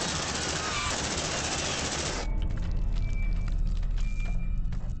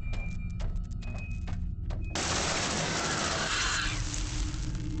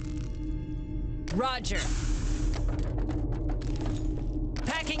 Roger.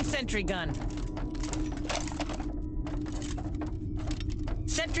 Packing sentry gun.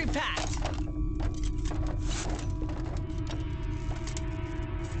 Sentry packed.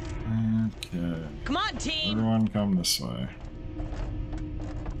 Okay. Come on, team. Everyone come this way.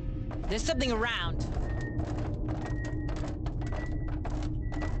 There's something around.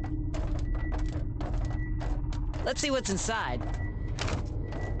 Let's see what's inside.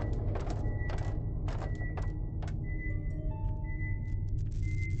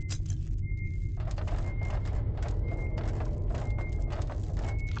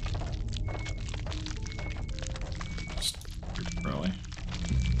 Really?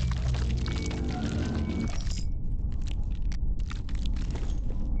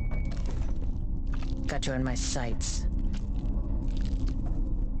 Got you in my sights.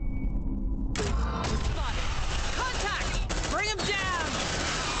 Spotted. Contact! Bring him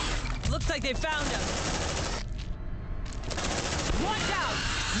down! Looks like they found us. Watch out!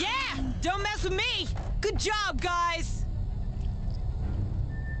 Yeah! Don't mess with me! Good job, guys!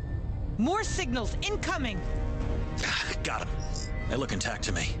 More signals incoming. Got him. They look intact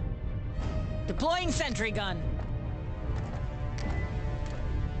to me. Deploying sentry gun.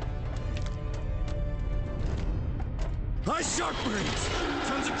 High sharp brains!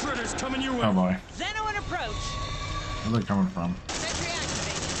 Tons of critters coming your way. Oh boy. Xeno in approach. Where are they coming from? Sentry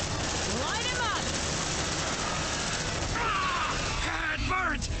activated. Light him up! Ah, it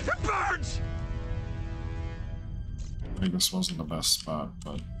burns! It burns! I think this wasn't the best spot,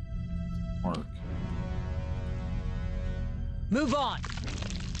 but work. Move on.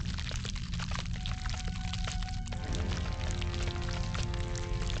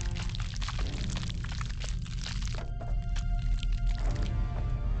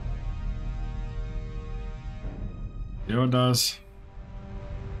 See what it does.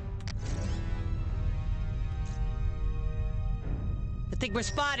 I think we're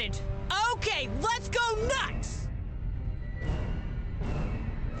spotted. Okay, let's go nuts!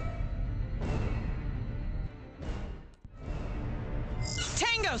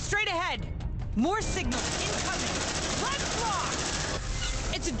 Tango, straight ahead! More signals incoming! Let's rock!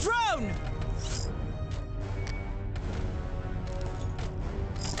 It's a drone!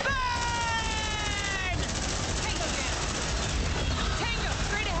 Burn! Tango down! Tango,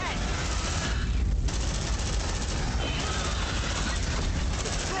 straight ahead!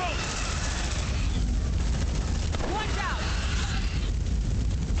 Watch out!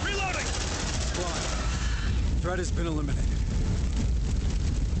 Reloading! Squad. Threat has been eliminated.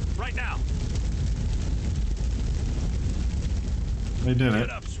 Right now. They did Get it.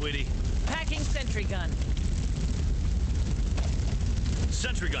 up, sweetie. Packing sentry gun.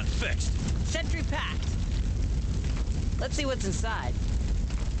 Sentry gun fixed. Sentry packed. Let's see what's inside.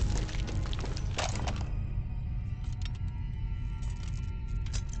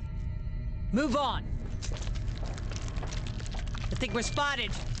 Move on. I think we're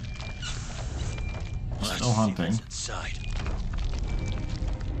spotted. Let's Still see hunting. what's inside.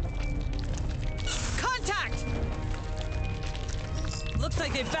 Contact! Looks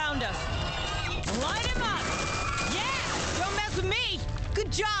like they found us. Light him up! Yeah! Don't mess with me!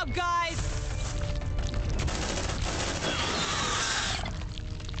 Good job, guys!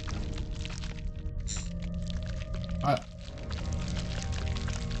 What?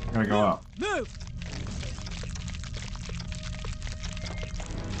 Gotta go up. Move!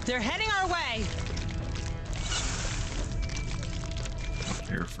 They're heading our way! Up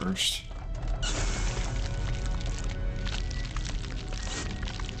here first.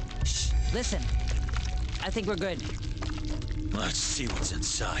 Shh, listen. I think we're good. Let's see what's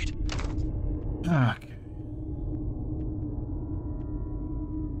inside. Okay.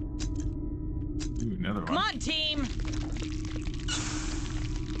 Ooh, another Come one. on, team!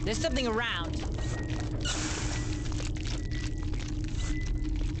 There's something around.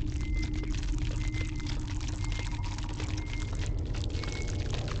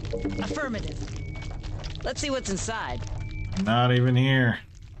 Affirmative. Let's see what's inside. Not even here.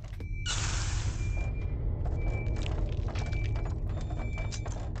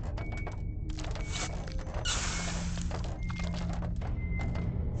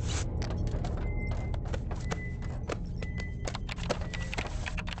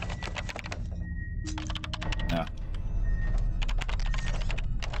 No.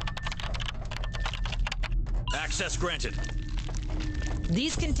 Access granted.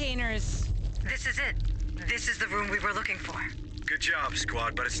 These containers... This is it. This is the room we were looking for. Good job,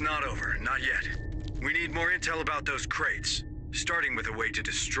 squad, but it's not over. Not yet. We need more intel about those crates, starting with a way to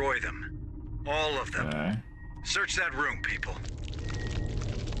destroy them. All of them. Okay. Search that room, people.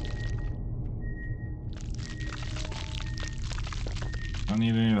 Don't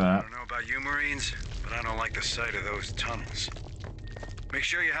need any of I that. don't know about you, Marines, but I don't like the sight of those tunnels. Make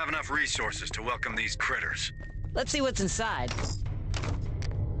sure you have enough resources to welcome these critters. Let's see what's inside.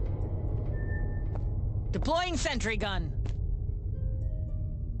 Deploying sentry gun.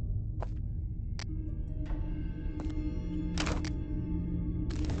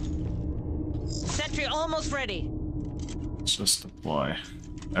 Sentry almost ready. Let's just deploy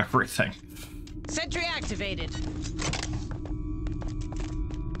everything. Sentry activated.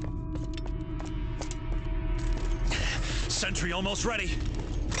 Sentry almost ready.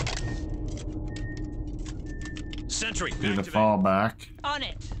 Sentry Do the activate. fall back. On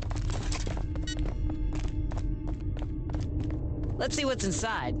it. Let's see what's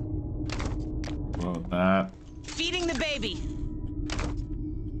inside. Blow that. Feeding the baby.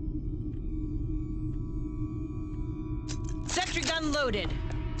 Sentry gun loaded.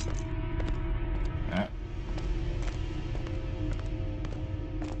 Yeah.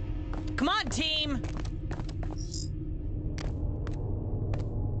 Come on, team.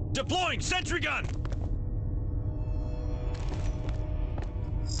 Deploying sentry gun.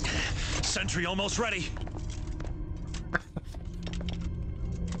 Sentry almost ready.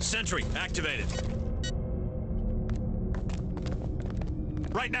 Sentry activated.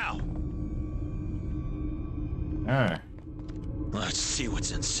 Right now. Hey. Let's see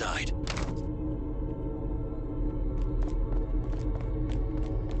what's inside.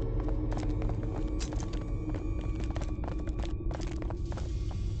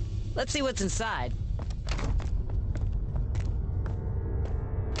 Let's see what's inside.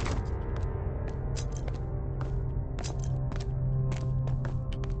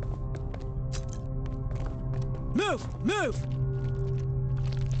 Move! Move!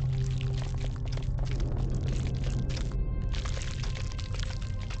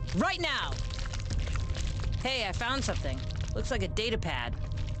 Right now! Hey, I found something. Looks like a data pad.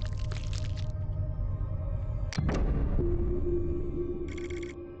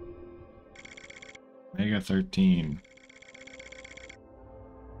 Mega 13.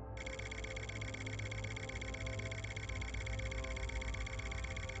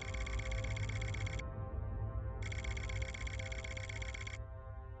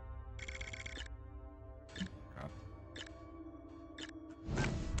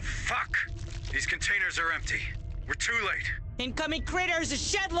 Fuck! These containers are empty. We're too late. Incoming critters, a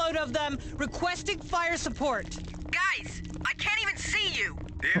shed load of them, requesting fire support. Guys, I can't even see you.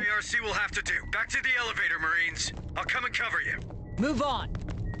 The ARC will have to do. Back to the elevator, Marines. I'll come and cover you. Move on.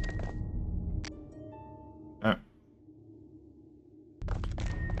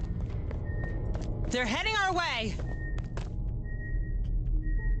 They're heading our way.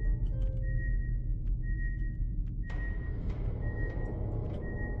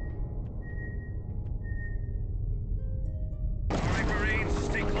 All right, Marines,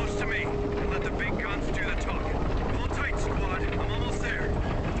 stay close to me and let the big guns do the talking. Hold tight, squad. I'm almost there.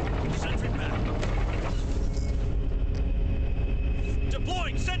 Sentry back.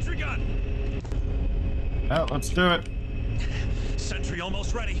 Deploying sentry gun. Let's do it. Sentry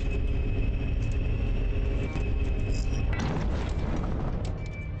almost ready.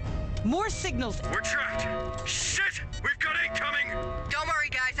 More signals. We're trapped. Shit! We've got incoming! Don't worry,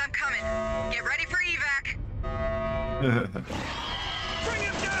 guys, I'm coming. Get ready for evac. Bring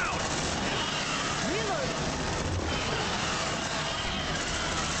him down! Reload.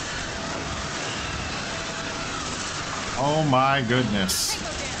 Oh my goodness.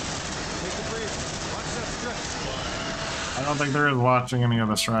 I don't think there is watching any of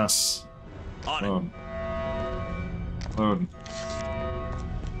the stress. On Load. Load.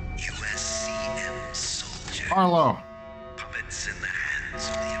 USCM soldier. Arlo. Puppets in the hands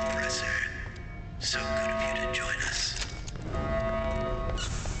of the oppressor. So good of you to join us.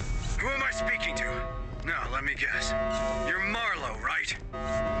 Who am I speaking to? Now, let me guess. You're Marlowe, right?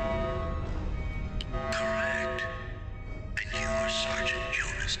 Correct. And you are Sergeant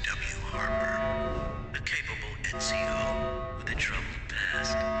Jonas W. Harper, a capable NCO with a troubled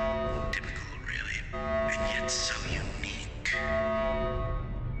past. Typical, really, and yet so unique.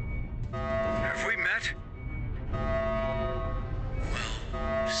 Have we met? Well,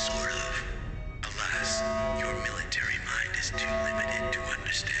 sort of. Alas, your military mind is too limited to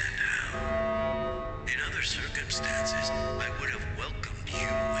understand how. In other circumstances, I would have welcomed you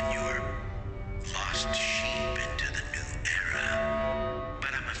and your lost sheep into the new era.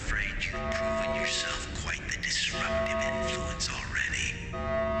 But I'm afraid you've proven yourself quite the disruptive influence already.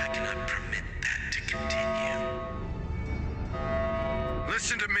 I cannot permit that to continue.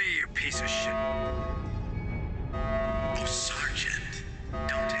 Listen to me, you piece of shit. Oh, Sergeant,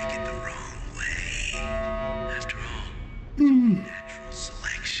 don't take it the wrong way. After all, natural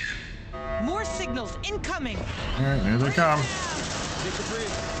selection. More signals incoming. Alright, here they come. Take a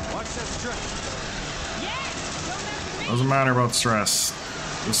breathe. Watch that stretch. Doesn't matter about stress.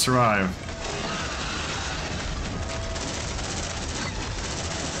 Just survive.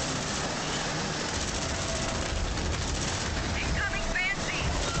 Incoming Banshee.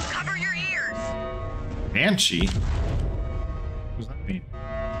 Cover your ears. Banshee? What does that mean?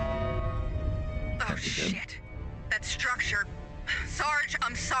 Oh, shit. That structure. Sarge,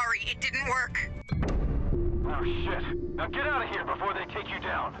 I'm sorry. It didn't work. Oh, shit. Now get out of here before they take you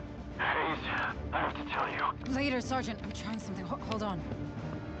down. Hayes, I have to tell you. Later, Sergeant. I'm trying something. Hold on.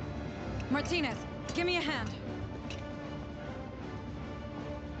 Martinez, give me a hand.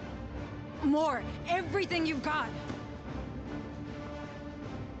 More. Everything you've got.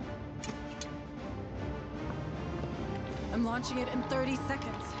 I'm launching it in 30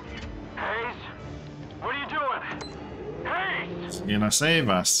 seconds. Hayes, what are you doing? Hayes! It's gonna save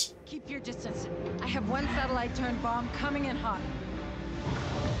us. Keep your distance. I have one satellite-turned bomb coming in hot.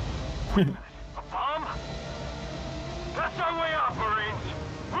 A bomb? That's our way out, Marines!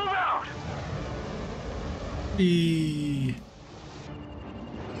 Move out! Eee.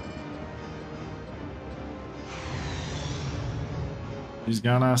 He's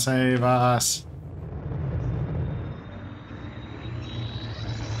gonna save us.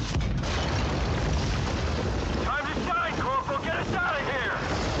 Time to shine, Corporal! Get us out of here!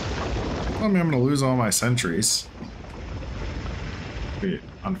 I mean, I'm gonna lose all my sentries. Be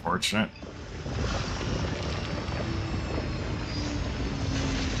unfortunate.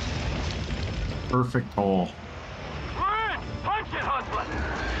 Perfect hole. Marine! Punch it, Hustler!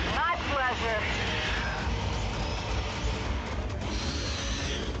 My pleasure.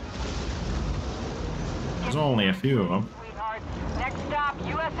 There's only a few of them. Sweetheart. Next stop,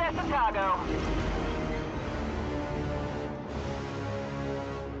 USS Otago.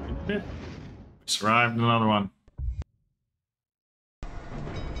 Survived another one.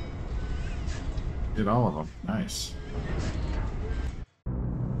 Did all of them. Nice.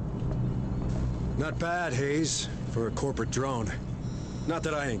 Not bad, Hayes, for a corporate drone. Not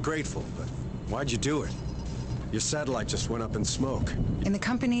that I ain't grateful, but why'd you do it? Your satellite just went up in smoke. In the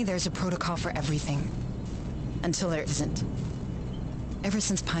company, there's a protocol for everything. Until there isn't. Ever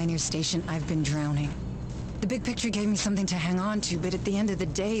since Pioneer Station, I've been drowning. The big picture gave me something to hang on to, but at the end of the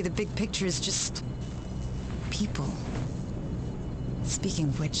day, the big picture is just... people. Speaking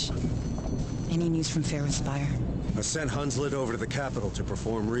of which, any news from Pharaoh's Spire? I sent Hunslet over to the capital to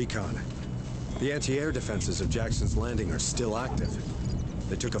perform recon. The anti-air defenses of Jackson's Landing are still active.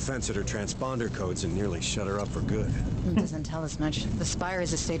 They took offense at her transponder codes and nearly shut her up for good. It doesn't tell us much. The Spire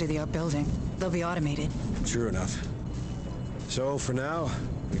is a state-of-the-art building. They'll be automated. True enough. So, for now,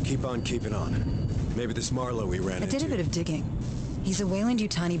 we keep on keeping on. Maybe this Marlowe we ran into... I did a bit of digging. He's a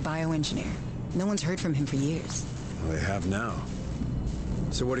Weyland-Yutani bioengineer. No one's heard from him for years. Well, they have now.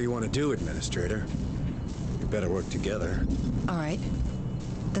 So what do you want to do, Administrator? We better work together. All right.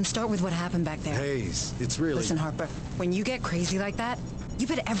 Then start with what happened back there. Hayes, it's really... Listen, Harper, when you get crazy like that, you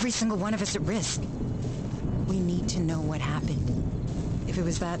put every single one of us at risk. We need to know what happened. If it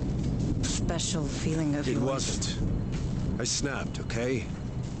was that special feeling of yours. It wasn't. I snapped, okay?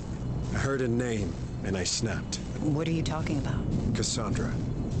 I heard a name, and I snapped. What are you talking about? Cassandra.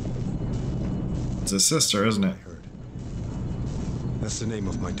 It's his sister, isn't it? That's the name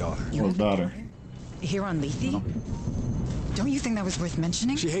of my daughter. Your daughter. Here on Lethe? No. Don't you think that was worth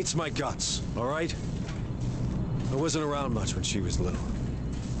mentioning? She hates my guts, all right? I wasn't around much when she was little.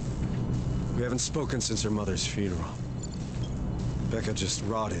 We haven't spoken since her mother's funeral. Becca just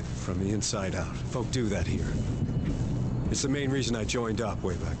rotted from the inside out. Folk do that here. It's the main reason I joined up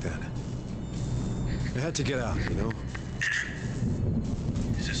way back then. I had to get out, you know?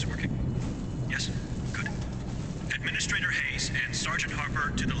 Is this working? Yes. Good. Administrator Hayes and Sergeant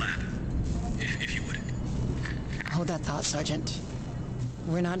Harper to the lab. If you would. Hold that thought, Sergeant.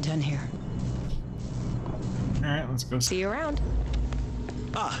 We're not done here. Alright, let's go. See you around.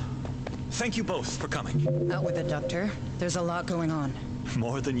 Ah, thank you both for coming. Out with it, Doctor. There's a lot going on.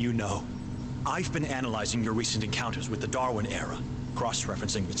 More than you know. I've been analyzing your recent encounters with the Darwin era,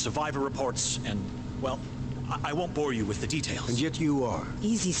 cross-referencing with survivor reports, and, well, I won't bore you with the details. And yet you are.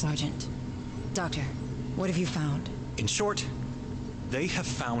 Easy, Sergeant. Doctor, what have you found? In short, they have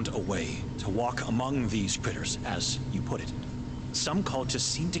found a way to walk among these critters, as you put it. Some cultists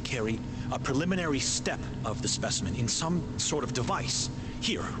seem to carry a preliminary step of the specimen in some sort of device,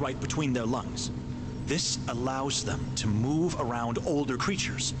 here, right between their lungs. This allows them to move around older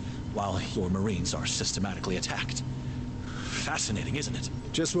creatures, while your Marines are systematically attacked. Fascinating, isn't it?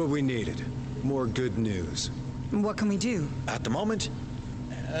 Just what we needed. More good news. What can we do? At the moment,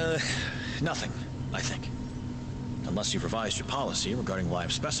 nothing, I think. Unless you've revised your policy regarding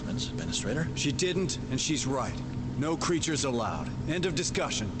live specimens, Administrator. She didn't, and she's right. No creatures allowed. End of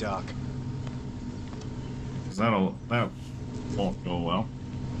discussion, Doc. That won't go well.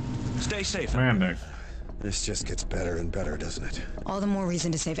 Stay safe. Randy. This just gets better and better, doesn't it? All the more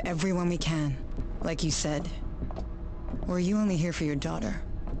reason to save everyone we can. Like you said. Or are you only here for your daughter?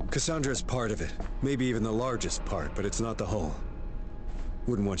 Cassandra's part of it. Maybe even the largest part, but it's not the whole.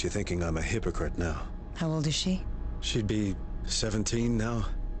 Wouldn't want you thinking I'm a hypocrite now. How old is she? She'd be 17 now.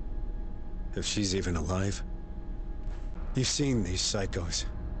 If she's even alive. You've seen these psychos.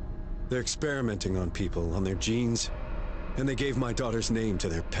 They're experimenting on people, on their genes. And they gave my daughter's name to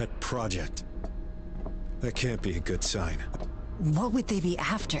their pet project. That can't be a good sign. What would they be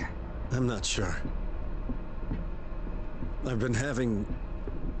after? I'm not sure. I've been having...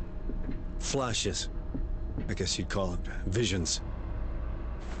 flashes. I guess you'd call it visions.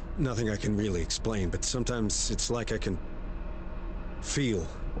 Nothing I can really explain, but sometimes it's like I can... feel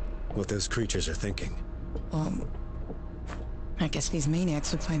what those creatures are thinking. I guess these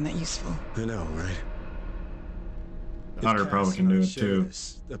maniacs would find that useful. I know, right? Hunter probably can do it too.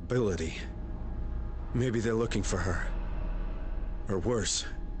 This ability. Maybe they're looking for her. Or worse,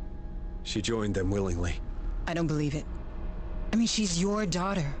 she joined them willingly. I don't believe it. I mean, she's your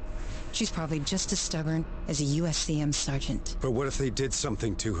daughter. She's probably just as stubborn as a USCM sergeant. But what if they did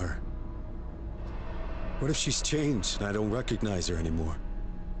something to her? What if she's changed and I don't recognize her anymore?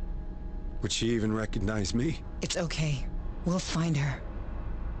 Would she even recognize me? It's okay. We'll find her.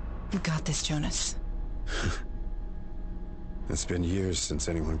 You got this, Jonas. It's been years since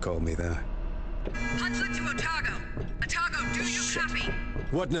anyone called me that. Hunslet to Otago. Otago, do you copy?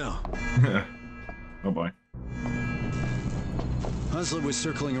 What now? Oh boy. Hunslet was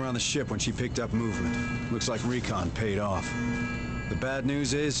circling around the ship when she picked up movement. Looks like recon paid off. The bad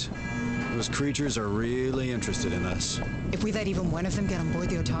news is, those creatures are really interested in us. If we let even one of them get on board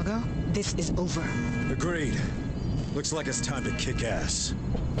the Otago, this is over. Agreed. Looks like it's time to kick ass.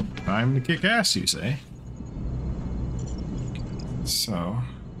 Time to kick ass, you say? So...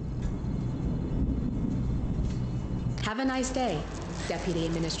 Have a nice day, Deputy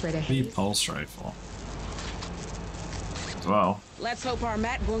Administrator Hayes. The pulse rifle. As well. Let's hope our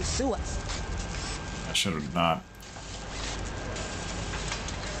Matt won't sue us. I should have not.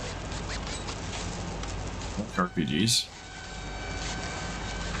 RPGs.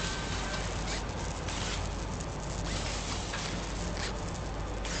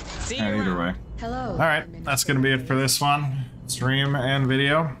 See you Either way. Hello. Alright, that's gonna be it for this one. Stream and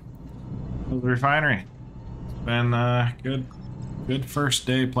video. The Refinery. It's been good first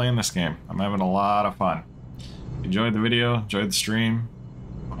day playing this game. I'm having a lot of fun. Enjoyed the video, enjoyed the stream.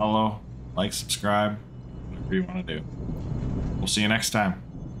 Follow, like, subscribe, whatever you want to do. We'll see you next time.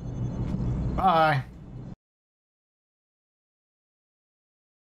 Bye.